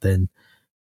they are, then,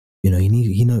 he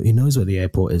knows where the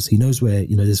airport is. He knows where, I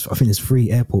think there's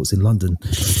 3 airports in London.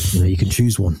 You can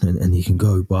choose one and you can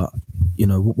go. But,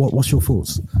 what's your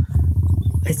thoughts?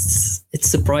 It's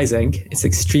surprising. It's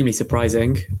extremely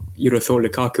surprising. You'd have thought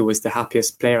Lukaku was the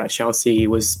happiest player at Chelsea. He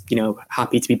was,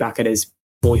 happy to be back at his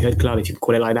boyhood club, if you can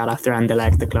call it like that, after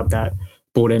Anderlecht, the club that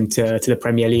brought him to the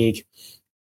Premier League.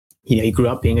 He grew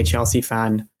up being a Chelsea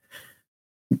fan.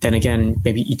 Then again,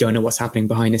 maybe you don't know what's happening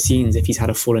behind the scenes. If he's had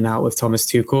a falling out with Thomas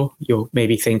Tuchel, you're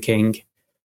maybe thinking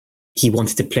he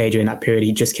wanted to play during that period.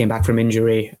 He just came back from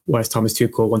injury, whereas Thomas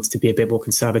Tuchel wanted to be a bit more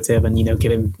conservative and,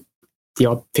 give him the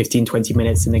odd 15, 20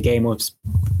 minutes in the game or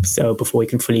so before he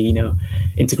can fully,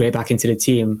 integrate back into the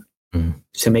team.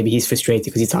 So maybe he's frustrated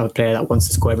because he's the type of player that wants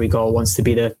to score every goal, wants to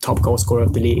be the top goal scorer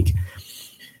of the league.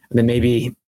 And then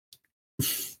maybe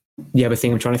the other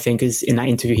thing I'm trying to think is in that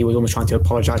interview, he was almost trying to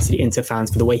apologize to the Inter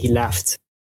fans for the way he left.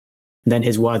 And then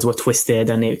his words were twisted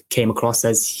and it came across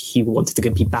as he wanted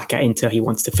to be back at Inter. He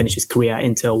wants to finish his career at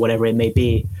Inter or whatever it may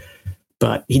be.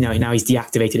 But, now he's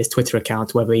deactivated his Twitter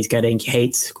account, whether he's getting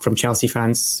hate from Chelsea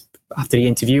fans after the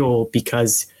interview or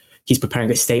because he's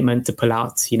preparing a statement to pull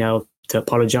out, to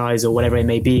apologize or whatever it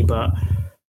may be. But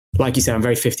like you said, I'm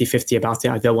very 50-50 about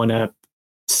it. I don't want to,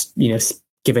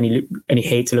 give any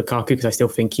hate to Lukaku because I still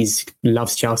think he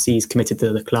loves Chelsea. He's committed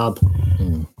to the club.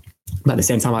 But at the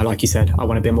same time, like you said, I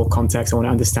want a bit more context. I want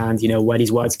to understand, where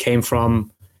these words came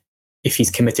from, if he's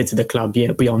committed to the club,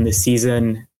 beyond this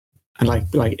season. And like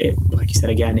you said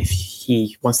again, if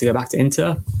he wants to go back to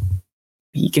Inter,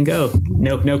 he can go.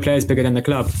 No player is bigger than the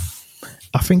club.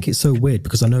 I think it's so weird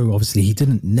because I know obviously he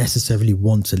didn't necessarily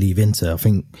want to leave Inter. I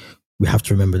think we have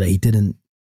to remember that he didn't.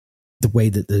 The way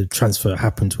that the transfer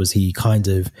happened was he kind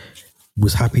of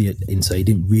was happy at Inter. He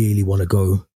didn't really want to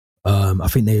go. I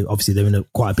think they're in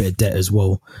quite a bit of debt as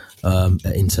well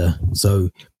at Inter.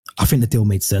 So I think the deal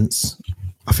made sense.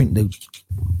 I think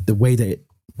the way that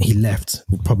he left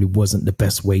probably wasn't the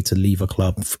best way to leave a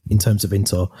club in terms of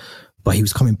Inter, but he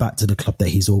was coming back to the club that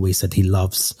he's always said he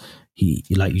loves. He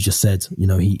like you just said,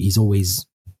 he's always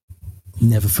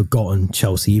never forgotten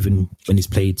Chelsea, even when he's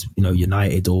played,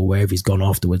 United or wherever he's gone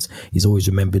afterwards. He's always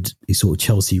remembered his sort of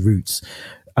Chelsea roots.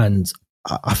 And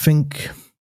I think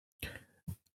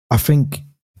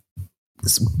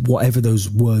whatever those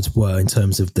words were in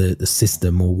terms of the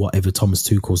system or whatever Thomas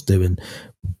Tuchel's doing,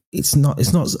 it's not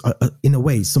in a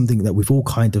way, it's something that we've all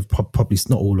kind of probably,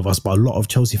 not all of us, but a lot of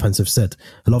Chelsea fans have said.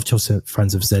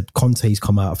 Conte's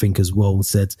come out, I think, as well, and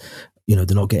said, they're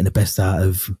not getting the best out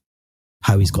of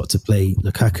how he's got to play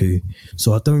Lukaku.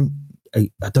 So I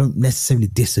don't necessarily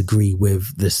disagree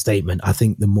with the statement. I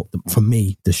think for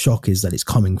me, the shock is that it's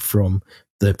coming from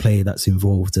the player that's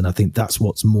involved. And I think that's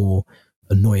what's more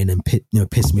annoying and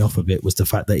pissed me off a bit, was the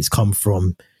fact that it's come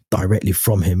directly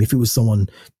from him. If it was someone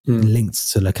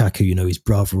linked to Lukaku, his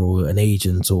brother or an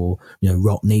agent or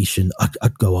Rock Nation,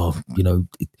 I'd go off.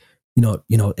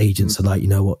 agents are like,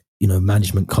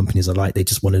 management companies are like, they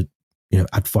just want to,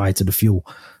 add fire to the fuel,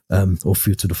 or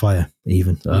fuel to the fire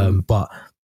even. But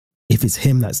if it's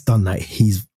him that's done that,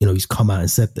 he's come out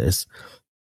and said this,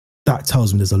 that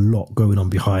tells me there's a lot going on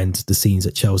behind the scenes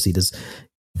at Chelsea. There's,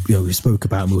 we spoke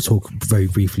about, and we'll talk very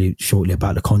briefly shortly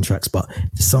about the contracts, but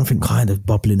there's something kind of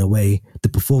bubbling away. The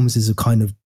performances are kind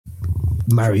of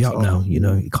marry up now,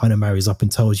 it kind of marries up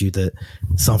and tells you that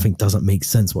something doesn't make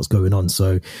sense what's going on.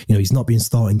 So, he's not been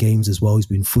starting games as well. He's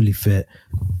been fully fit.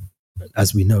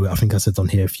 As we know, I think I said on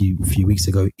here a few weeks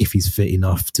ago, if he's fit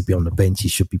enough to be on the bench, he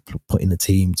should be put in the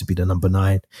team to be the number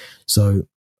 9. So,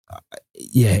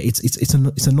 yeah,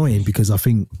 it's annoying because I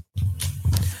think,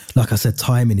 like I said,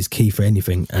 timing is key for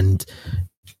anything, and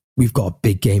we've got a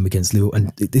big game against Liverpool.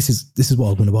 And this is what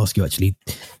I'm going to ask you actually.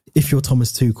 If you're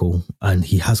Thomas Tuchel and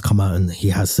he has come out and he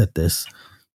has said this,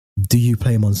 do you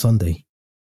play him on Sunday?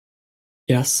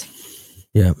 Yes.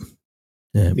 Yeah.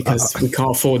 Because we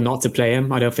can't afford not to play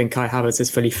him. I don't think Kai Havertz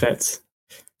is fully fit.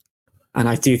 And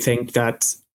I do think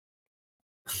that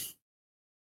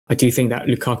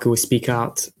Lukaku will speak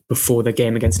out before the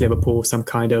game against Liverpool, some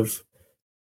kind of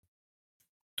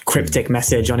cryptic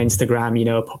message on Instagram,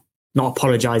 not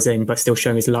apologising, but still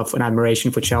showing his love and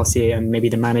admiration for Chelsea and maybe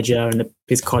the manager and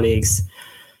his colleagues.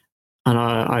 And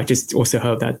I just also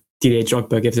hope that Didier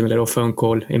Drogba gives him a little phone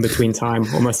call in between time,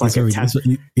 almost like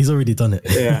he's already done it.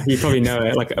 Yeah, you probably know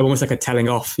it, like almost like a telling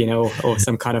off, or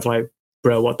some kind of like,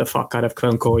 bro, what the fuck kind of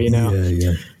phone call,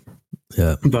 Yeah.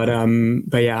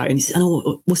 But yeah, and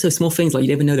also small things like you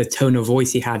never know the tone of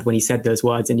voice he had when he said those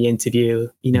words in the interview.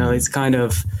 It's kind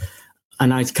of.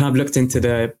 And I kind of looked into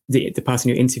the person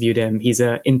who interviewed him. He's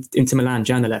a Inter Milan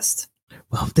journalist.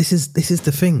 Well, this is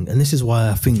the thing, and this is why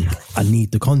I think I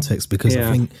need the context, because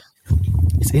I think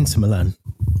it's Inter Milan,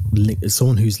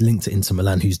 someone who's linked to Inter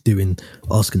Milan, who's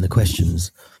asking the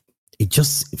questions.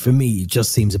 For me, it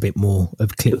just seems a bit more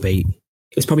of clickbait.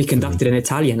 It was probably conducted in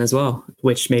Italian as well,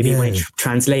 which maybe when it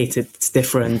translates, it's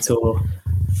different. Or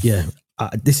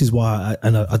this is why I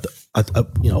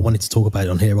wanted to talk about it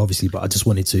on here, obviously, but I just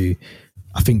wanted to.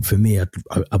 I think for me, I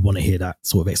want to hear that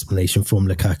sort of explanation from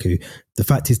Lukaku. The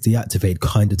fact is, deactivated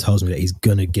kind of tells me that he's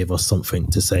going to give us something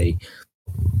to say.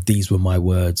 These were my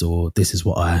words, or this is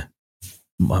what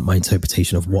my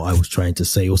interpretation of what I was trying to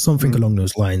say, or something along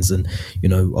those lines. And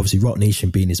obviously, Rock Nation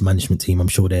being his management team, I'm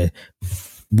sure they're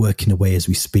working away as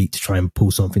we speak to try and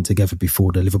pull something together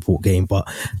before the Liverpool game. But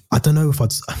I don't know if I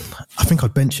think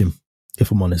I'd bench him, if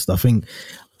I'm honest. I think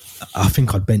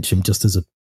I'd bench him just as a.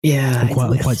 Yeah,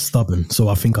 I'm quite stubborn, so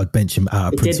I think I'd bench him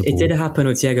out of principle. It did happen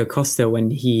with Diego Costa when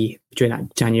during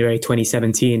that January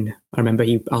 2017. I remember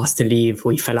he asked to leave,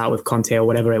 or he fell out with Conte or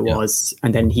whatever it was,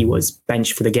 and then he was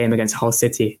benched for the game against Hull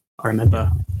City. I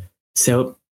remember.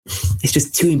 So it's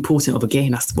just too important of a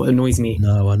game. That's what annoys me.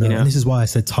 No, I know, and this is why I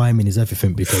said timing is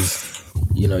everything, because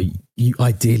you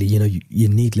ideally, you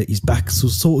need he's back, so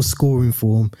sort of scoring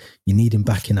form. You need him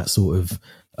back in that sort of.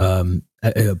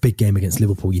 A big game against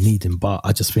Liverpool, you need him. But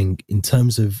I just think, in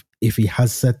terms of if he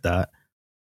has said that,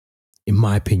 in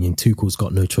my opinion, Tuchel's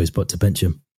got no choice but to bench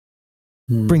him.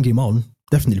 Bring him on,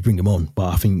 definitely bring him on.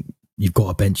 But I think you've got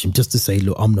to bench him just to say,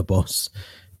 look, I'm the boss,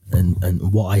 and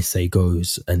what I say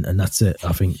goes, and that's it.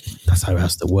 I think that's how it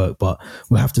has to work. But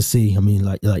we'll have to see. I mean,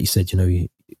 like you said, he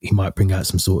might bring out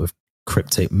some sort of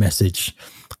cryptic message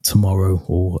tomorrow,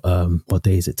 or what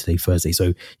day is it today? Thursday.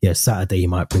 So yeah, Saturday he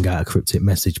might bring out a cryptic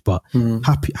message. But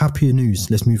happier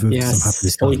news. Let's move over to some happy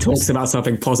stuff. He talks about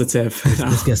something positive.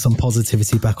 Let's get some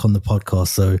positivity back on the podcast.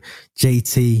 So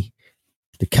JT,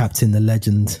 the captain, the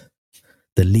legend,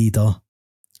 the leader,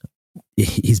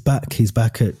 he's back. He's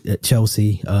back at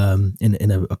Chelsea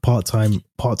in a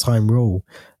part-time role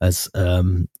as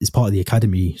part of the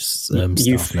academy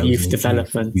youth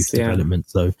development.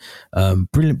 So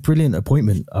brilliant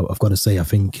appointment. I've got to say, I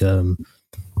think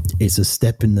it's a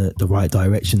step in the right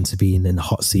direction to be in the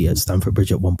hot seat at Stamford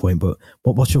Bridge at one point. But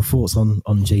what's your thoughts on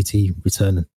JT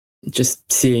returning?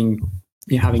 Just seeing,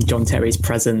 having John Terry's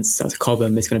presence at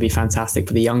Cobham is going to be fantastic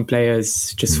for the young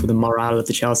players, just for the morale of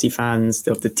the Chelsea fans,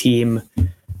 of the team.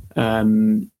 A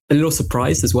little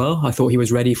surprised as well. I thought he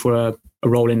was ready for a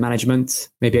role in management,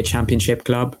 maybe a championship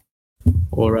club,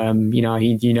 or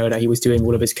that he was doing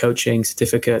all of his coaching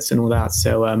certificates and all that.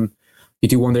 So you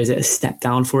do wonder, is it a step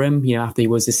down for him? After he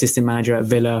was assistant manager at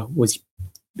Villa,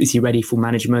 is he ready for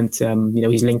management?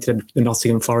 He's linked to the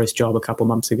Nottingham Forest job a couple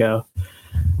months ago.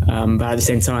 But at the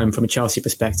same time, from a Chelsea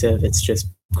perspective, it's just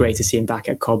great to see him back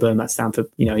at Cobham, at Stamford.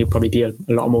 He'll probably be a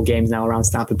lot more games now around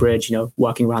Stamford Bridge,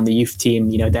 working around the youth team,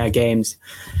 their games.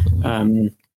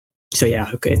 So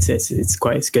yeah,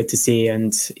 it's good to see,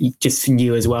 and he just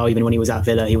knew as well. Even when he was at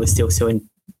Villa, he was still so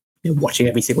watching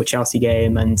every single Chelsea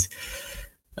game, and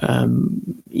I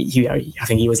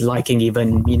think he was liking,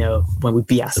 even when we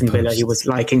beat Aston Villa, he was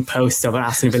liking posts of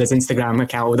Aston Villa's Instagram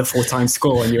account with a 4-time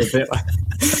score, and you're a bit like.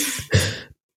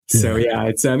 So yeah,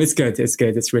 it's good. It's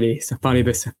good. It's really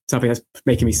finally something that's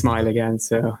making me smile again.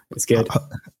 So it's good.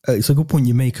 It's a good point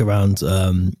you make around.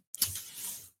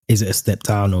 Is it a step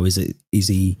down, or is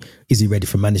he ready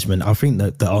for management? I think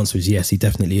that the answer is yes, he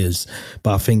definitely is.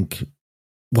 But I think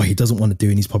what he doesn't want to do,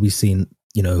 and he's probably seen,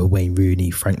 Wayne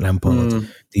Rooney, Frank Lampard,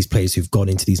 these players who've gone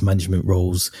into these management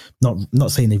roles.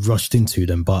 Not saying they've rushed into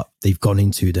them, but they've gone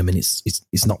into them, and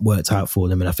it's not worked out for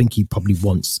them. And I think he probably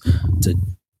wants to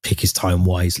pick his time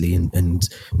wisely and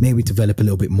maybe develop a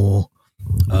little bit more,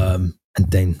 and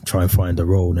then try and find a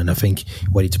role. And I think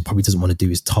what he probably doesn't want to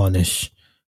do is tarnish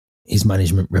his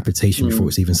management reputation before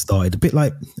it's even started. A bit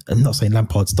like, I'm not saying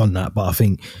Lampard's done that, but I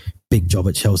think big job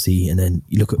at Chelsea, and then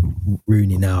you look at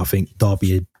Rooney now. I think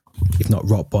Derby, if not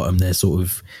rock bottom, they're sort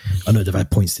of, I know they've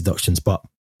had points deductions, but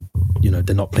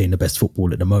they're not playing the best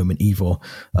football at the moment either.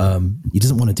 He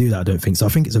doesn't want to do that, I don't think. So I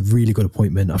think it's a really good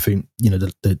appointment. I think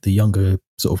the younger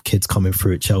sort of kids coming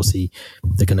through at Chelsea,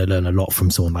 they're going to learn a lot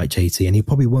from someone like JT, and he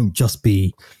probably won't just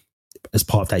be as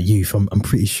part of that youth. I'm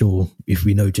pretty sure if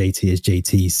we know JT as JT,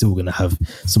 he's still going to have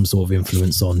some sort of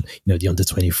influence on the under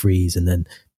 23s, and then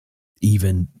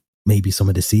even maybe some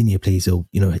of the senior players. Will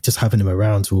just having him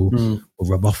around will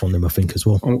rub off on them, I think, as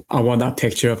well. I want that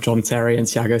picture of John Terry and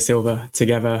Thiago Silva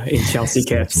together in Chelsea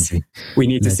kits. We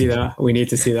need to see that. We need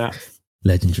to see that.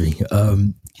 Legendary.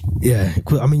 Yeah,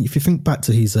 I mean, if you think back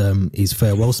to his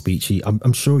farewell speech,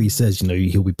 I'm sure he says,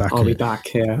 he'll be back. I'll be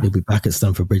back. Yeah, he'll be back at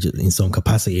Stamford Bridge in some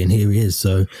capacity, and here he is.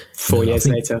 So 4 years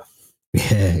later.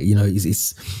 Yeah,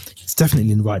 it's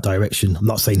definitely in the right direction. I'm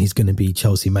not saying he's going to be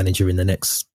Chelsea manager in the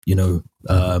next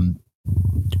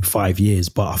 5 years,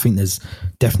 but I think there's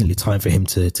definitely time for him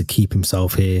to keep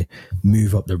himself here,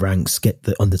 move up the ranks, get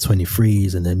the under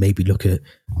 23s, and then maybe look at,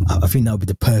 I think that would be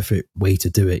the perfect way to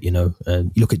do it. You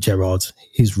look at Gerrard,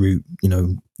 his route,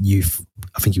 youth,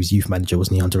 I think he was youth manager,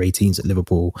 wasn't he, under 18s at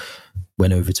Liverpool,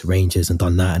 went over to Rangers and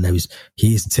done that, and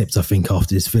he is tipped, I think,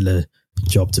 after this Villa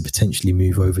job to potentially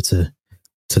move over to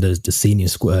the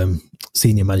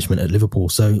senior management at Liverpool.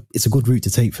 So it's a good route to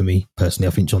take for me personally.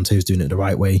 I think John Terry's doing it the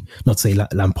right way. Not to say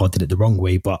Lampard did it the wrong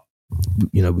way, but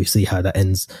we see how that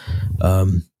ends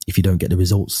if you don't get the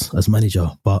results as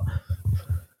manager. But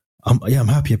I'm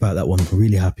happy about that one. I'm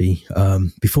really happy.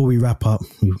 Before we wrap up,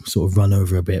 we sort of run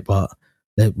over a bit, but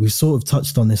we've sort of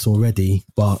touched on this already.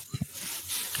 But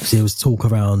see, there was talk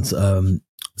around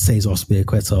Cesar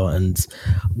Azpilicueta, and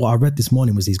what I read this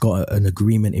morning was he's got an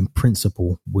agreement in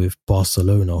principle with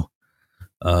Barcelona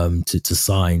to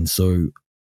sign. So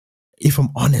if I'm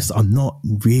honest, I'm not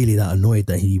really that annoyed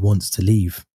that he wants to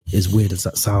leave. As weird as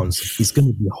that sounds, it's going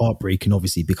to be heartbreaking,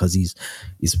 obviously, because he's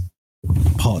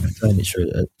part of the furniture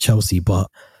at Chelsea. But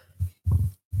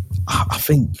I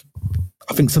think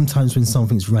sometimes when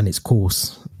something's run its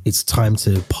course, it's time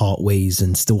to part ways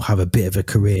and still have a bit of a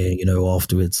career,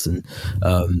 afterwards. And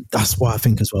that's why I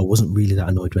think as well, I wasn't really that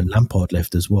annoyed when Lampard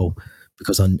left as well,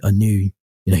 because I knew,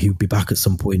 he would be back at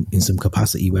some point in some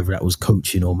capacity, whether that was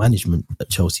coaching or management at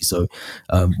Chelsea. So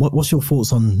what's your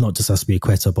thoughts on not just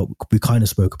Azpilicueta, but we kind of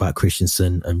spoke about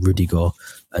Christensen and Rudiger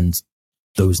and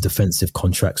those defensive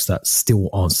contracts that still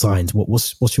aren't signed.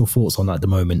 What's your thoughts on that at the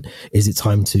moment? Is it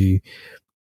time to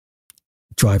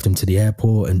drive them to the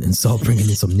airport and start bringing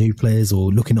in some new players,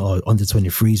 or looking at our under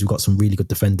 23s? We've got some really good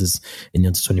defenders in the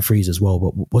under 23s as well,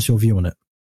 but what's your view on it?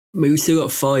 We've still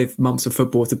got 5 months of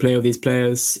football to play with these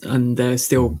players, and they're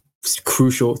still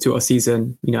crucial to our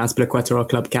season. Azpilicueta, our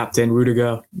club captain,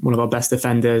 Rudiger, one of our best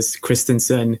defenders,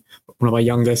 Christensen, one of our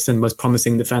youngest and most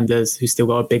promising defenders, who's still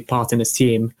got a big part in this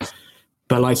team.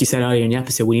 But like you said earlier in the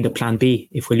episode, we need a plan B.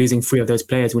 If we're losing 3 of those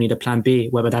players, we need a plan B,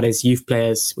 whether that is youth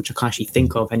players, which I can't actually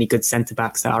think of any good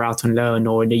centre-backs that are out on loan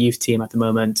or in the youth team at the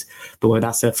moment, but whether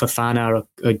that's a Fofana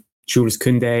or a Jules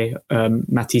Koundé,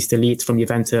 Matthijs de Ligt from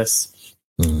Juventus,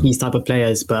 these type of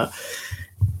players. But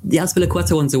the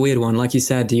Azpilicueta one's a weird one. Like you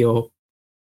said,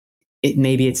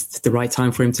 maybe it's the right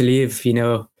time for him to leave.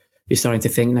 You're starting to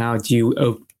think now, do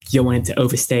you want him to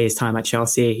overstay his time at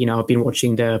Chelsea? I've been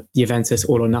watching the Juventus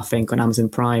All or Nothing on Amazon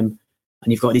Prime,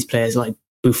 and you've got these players like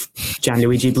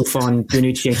Gianluigi Buffon,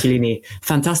 Bonucci and Chiellini,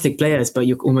 fantastic players, but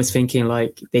you're almost thinking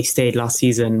like they stayed last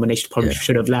season when they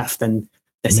should have left, and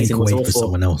their season was awful. For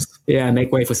someone else. Yeah,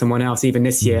 make way for someone else. Even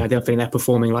this year, I don't think they're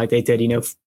performing like they did,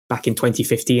 back in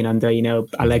 2015 under,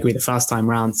 Allegri the first time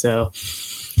round. So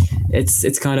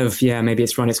it's kind of, maybe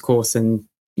it's run its course, and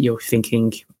you're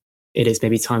thinking it is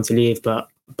maybe time to leave. But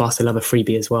Barca love a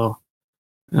freebie as well.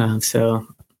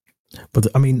 But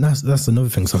I mean, that's another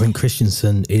thing. So I think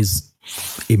Christensen is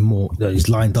he's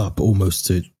lined up almost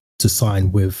to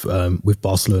sign with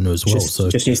Barcelona as well.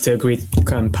 Just needs to agree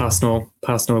personal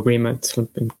agreements,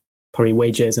 probably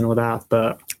wages and all that.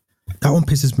 But that one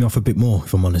pisses me off a bit more,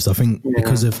 if I'm honest. I think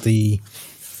because of the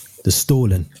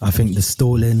stalling. I think the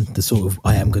stalling, the sort of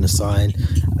I am going to sign.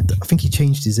 I think he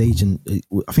changed his agent.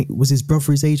 I think it was his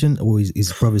brother his agent, or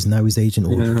his brother's now his agent,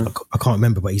 or I can't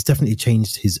remember. But he's definitely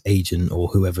changed his agent or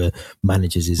whoever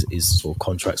manages his sort of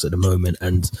contracts at the moment,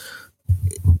 and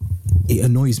it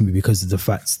annoys me because of the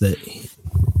fact that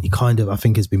he kind of, I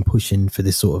think, has been pushing for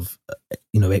this sort of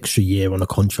extra year on a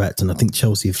contract, and I think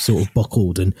Chelsea have sort of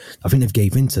buckled, and I think they've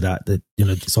gave into that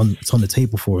it's on the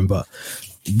table for him, but.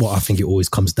 What I think it always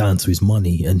comes down to is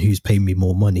money and who's paying me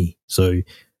more money. So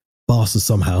Barca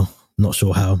somehow, not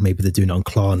sure how, maybe they're doing it on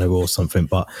Klarna or something,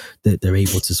 but they're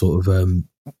able to sort of,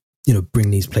 bring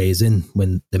these players in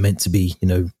when they're meant to be,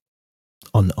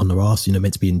 on the arse,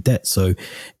 meant to be in debt. So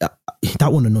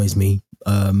that one annoys me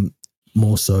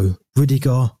more so.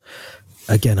 Rudiger,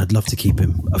 again, I'd love to keep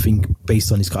him. I think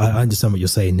based on his, I understand what you're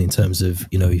saying in terms of,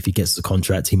 if he gets the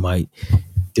contract, he might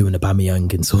do an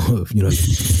Aubameyang and sort of,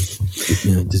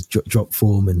 just drop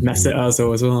form and Mesut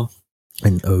Ozil as well.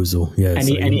 And Ozil, yeah.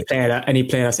 Any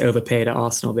player that's overpaid at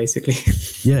Arsenal, basically.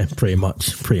 Yeah, pretty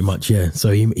much, yeah.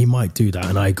 So he might do that,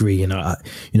 and I agree. And I'd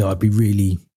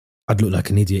look like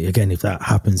an idiot again if that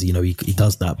happens. He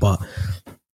does that, but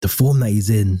the form that he's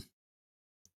in,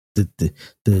 the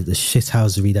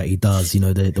shithousery that he does,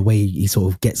 the way he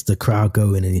sort of gets the crowd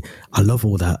going, and I love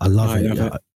all that. I love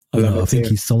it. I think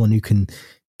he's someone who can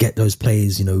get those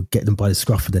players, get them by the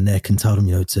scruff of the neck and tell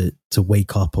them, to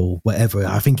wake up or whatever.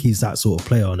 I think he's that sort of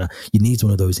player, and you need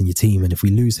one of those in your team. And if we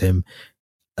lose him,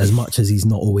 as much as he's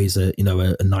not always a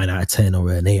 9 out of 10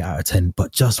 or an 8 out of 10,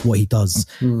 but just what he does,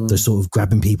 the sort of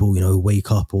grabbing people, wake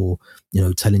up, or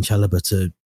telling Chalobah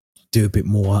to do a bit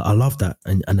more. I love that.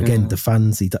 And again, the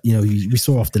fans, we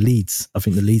saw off the Leeds, I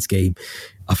think the Leeds game,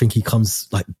 I think he comes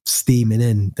like steaming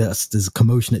in. There's a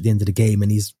commotion at the end of the game,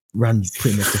 and he's ran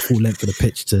pretty much the full length of the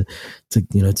pitch to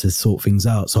sort things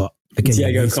out. So again,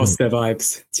 Diego Costa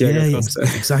vibes. Costa.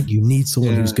 Exactly. You need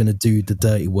someone who's going to do the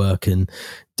dirty work and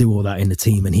do all that in the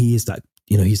team, and he is that.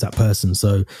 He's that person.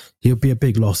 So he'll be a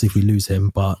big loss if we lose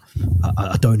him, but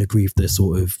I don't agree with the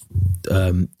sort of,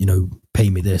 pay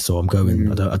me this or I'm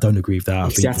going. I don't agree with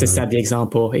that. You have to set the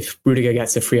example. If Rudiger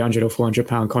gets a £300 or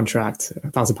 £400 contract,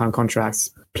 £1,000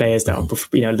 contracts, players that are,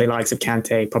 the likes of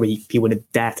Kante, probably he wouldn't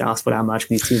dare to ask for that much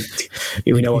because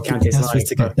we know what Kante's like.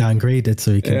 To get downgraded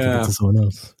so he can give it to someone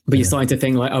else. But you're starting to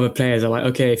think like other players are like,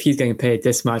 okay, if he's getting paid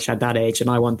this much at that age and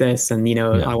I want this and,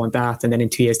 I want that. And then in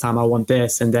 2 years time, I want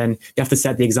this. And then you have to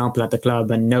set the example at the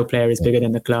club, and no player is bigger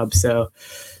than the club. So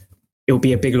it will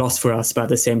be a big loss for us. But at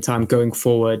the same time, going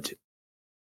forward,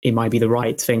 it might be the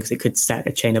right thing because it could set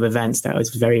a chain of events that was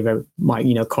very, very, might,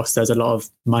 cost us a lot of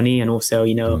money, and also,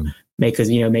 make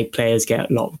players get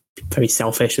a lot very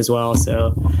selfish as well.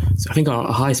 So I think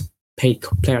our highest paid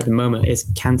player at the moment is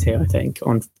Kante, I think,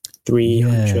 on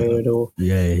 300 or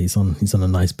he's on a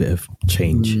nice bit of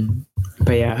change.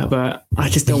 But I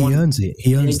just don't want. He earns it.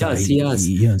 He earns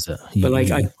it.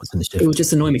 It would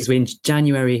just annoy me because we're in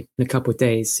January in a couple of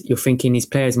days. You're thinking these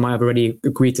players might have already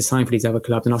agreed to sign for these other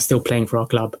clubs and are still playing for our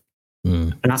club,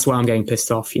 and that's why I'm getting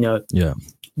pissed off. You're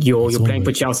playing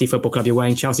for Chelsea Football Club. You're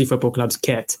wearing Chelsea Football Club's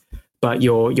kit, but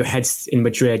your head's in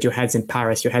Madrid, your head's in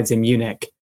Paris, your head's in Munich.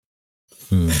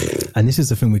 And this is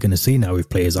the thing we're going to see now with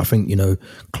players. I think,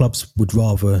 clubs would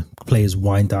rather players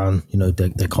wind down,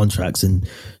 their contracts and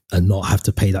not have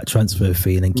to pay that transfer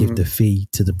fee and then give the fee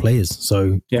to the players.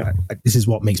 So this is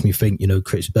what makes me think,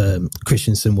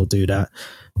 Christensen will do that.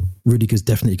 Rudiger's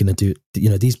definitely going to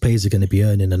do, these players are going to be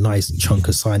earning a nice chunk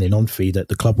of signing on fee that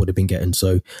the club would have been getting.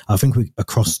 So I think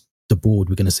across the board,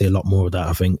 we're going to see a lot more of that.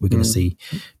 I think we're going to see,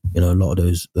 a lot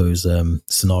of those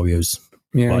scenarios.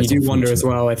 Yeah, you do wonder as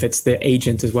well if it's the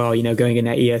agent as well, going in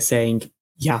their ear saying,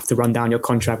 you have to run down your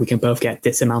contract. We can both get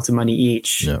this amount of money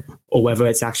each. Yeah. Or whether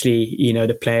it's actually,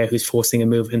 the player who's forcing a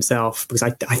move himself. Because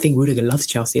I think Rudiger loves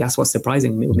Chelsea. That's what's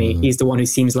surprising with me. He's the one who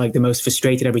seems like the most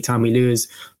frustrated every time we lose,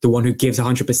 the one who gives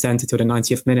 100% until the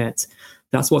 90th minute.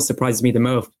 That's what surprises me the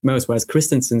most. Whereas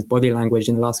Christensen's body language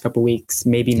in the last couple of weeks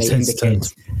maybe may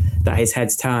indicate that his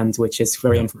head's turned, which is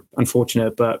very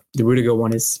unfortunate. But the Rudiger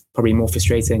one is probably more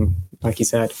frustrating, like you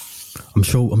said. I'm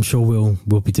sure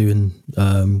we'll be doing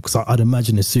because I'd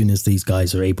imagine as soon as these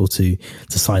guys are able to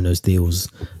sign those deals,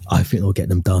 I think they'll get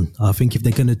them done. I think if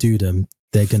they're going to do them,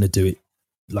 they're going to do it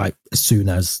like as soon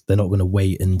as. They're not going to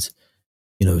wait and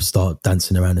start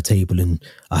dancing around the table and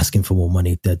asking for more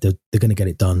money. They're going to get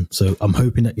it done. So I'm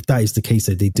hoping that if that is the case,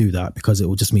 that they do that, because it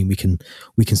will just mean we can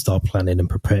start planning and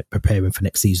preparing for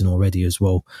next season already as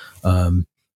well.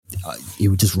 It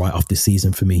would just write off this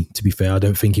season for me, to be fair. I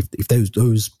don't think if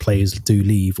those players do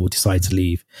leave or decide to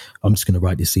leave, I'm just going to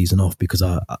write this season off, because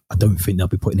I don't think they'll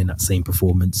be putting in that same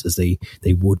performance as they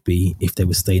would be if they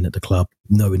were staying at the club,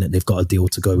 knowing that they've got a deal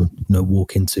to go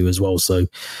walk into as well. So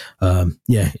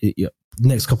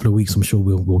next couple of weeks I'm sure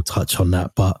we'll touch on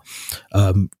that. But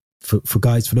for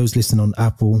those listening on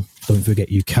Apple, don't forget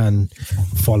you can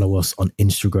follow us on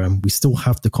Instagram. We still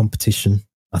have the competition,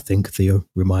 I think. Theo,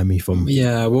 remind me from...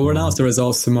 Yeah, we'll announce the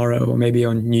results tomorrow or maybe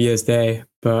on New Year's Day,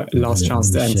 but last chance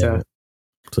to enter.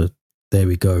 So there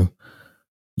we go.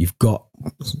 You've got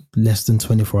less than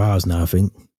 24 hours now, I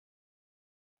think.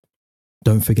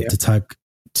 Don't forget to tag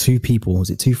 2 people. Was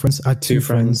it 2 friends? Add 2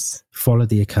 friends. Follow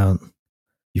the account.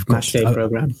 You've got Matchday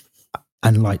program.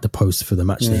 And like the post for the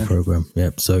Matchday program.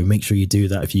 Yep. So make sure you do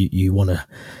that if you want to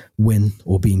win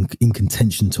or be in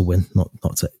contention to win,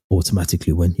 not to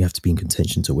automatically win. You have to be in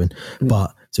contention to win.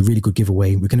 But it's a really good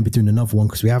giveaway. We're going to be doing another one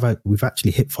because we've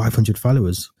actually hit 500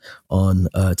 followers on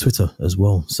Twitter as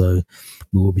well. So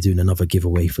we will be doing another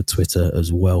giveaway for Twitter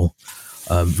as well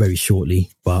very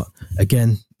shortly. But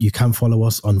again, you can follow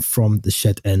us on From the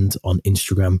Shed End on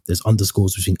Instagram. There's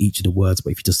underscores between each of the words,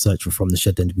 but if you just search for From the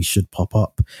Shed End, we should pop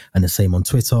up. And the same on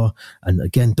Twitter. And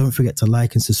again, don't forget to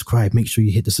like and subscribe. Make sure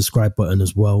you hit the subscribe button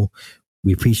as well.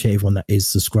 We appreciate everyone that is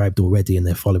subscribed already and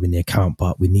they're following the account,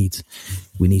 but we need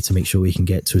to make sure we can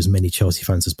get to as many Chelsea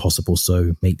fans as possible.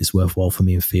 So make this worthwhile for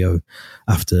me and Theo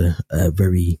after a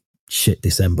very shit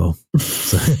December.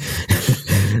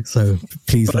 So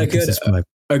please like and subscribe.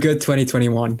 A good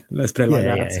 2021. Let's put it like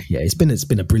that. Yeah. It's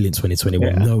been a brilliant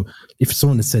 2021. No, if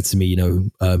someone had said to me,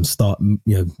 start,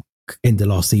 end the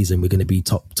last season, we're going to be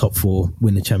top 4,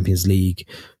 win the Champions League,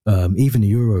 even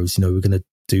the Euros, we're going to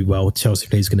do well. Chelsea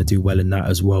players going to do well in that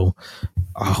as well.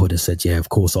 I would have said, yeah, of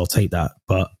course I'll take that.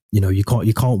 But you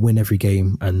can't win every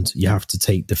game, and you have to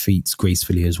take defeats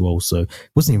gracefully as well. So it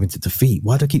wasn't even a defeat.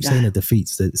 Why do I keep saying a defeat?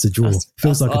 It's a draw.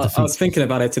 Feels like a defeat. I was thinking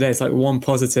about it today. It's like one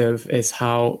positive is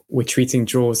how we're treating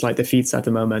draws like defeats at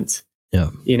the moment. Yeah.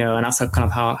 And that's kind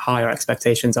of how high our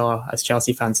expectations are as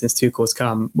Chelsea fans since Tuchel's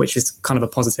come, which is kind of a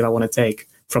positive I want to take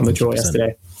from the draw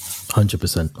yesterday.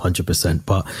 100%.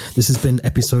 But this has been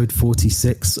episode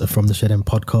 46 from the Shed End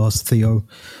podcast. Theo,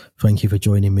 thank you for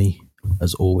joining me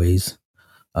as always.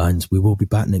 And we will be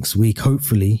back next week.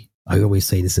 Hopefully, I always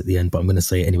say this at the end, but I'm going to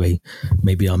say it anyway.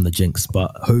 Maybe I'm the jinx, but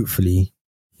hopefully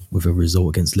with a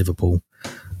result against Liverpool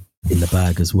in the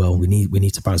bag as well. We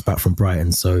need to bounce back from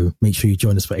Brighton. So make sure you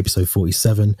join us for episode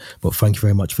 47. But thank you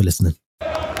very much for listening.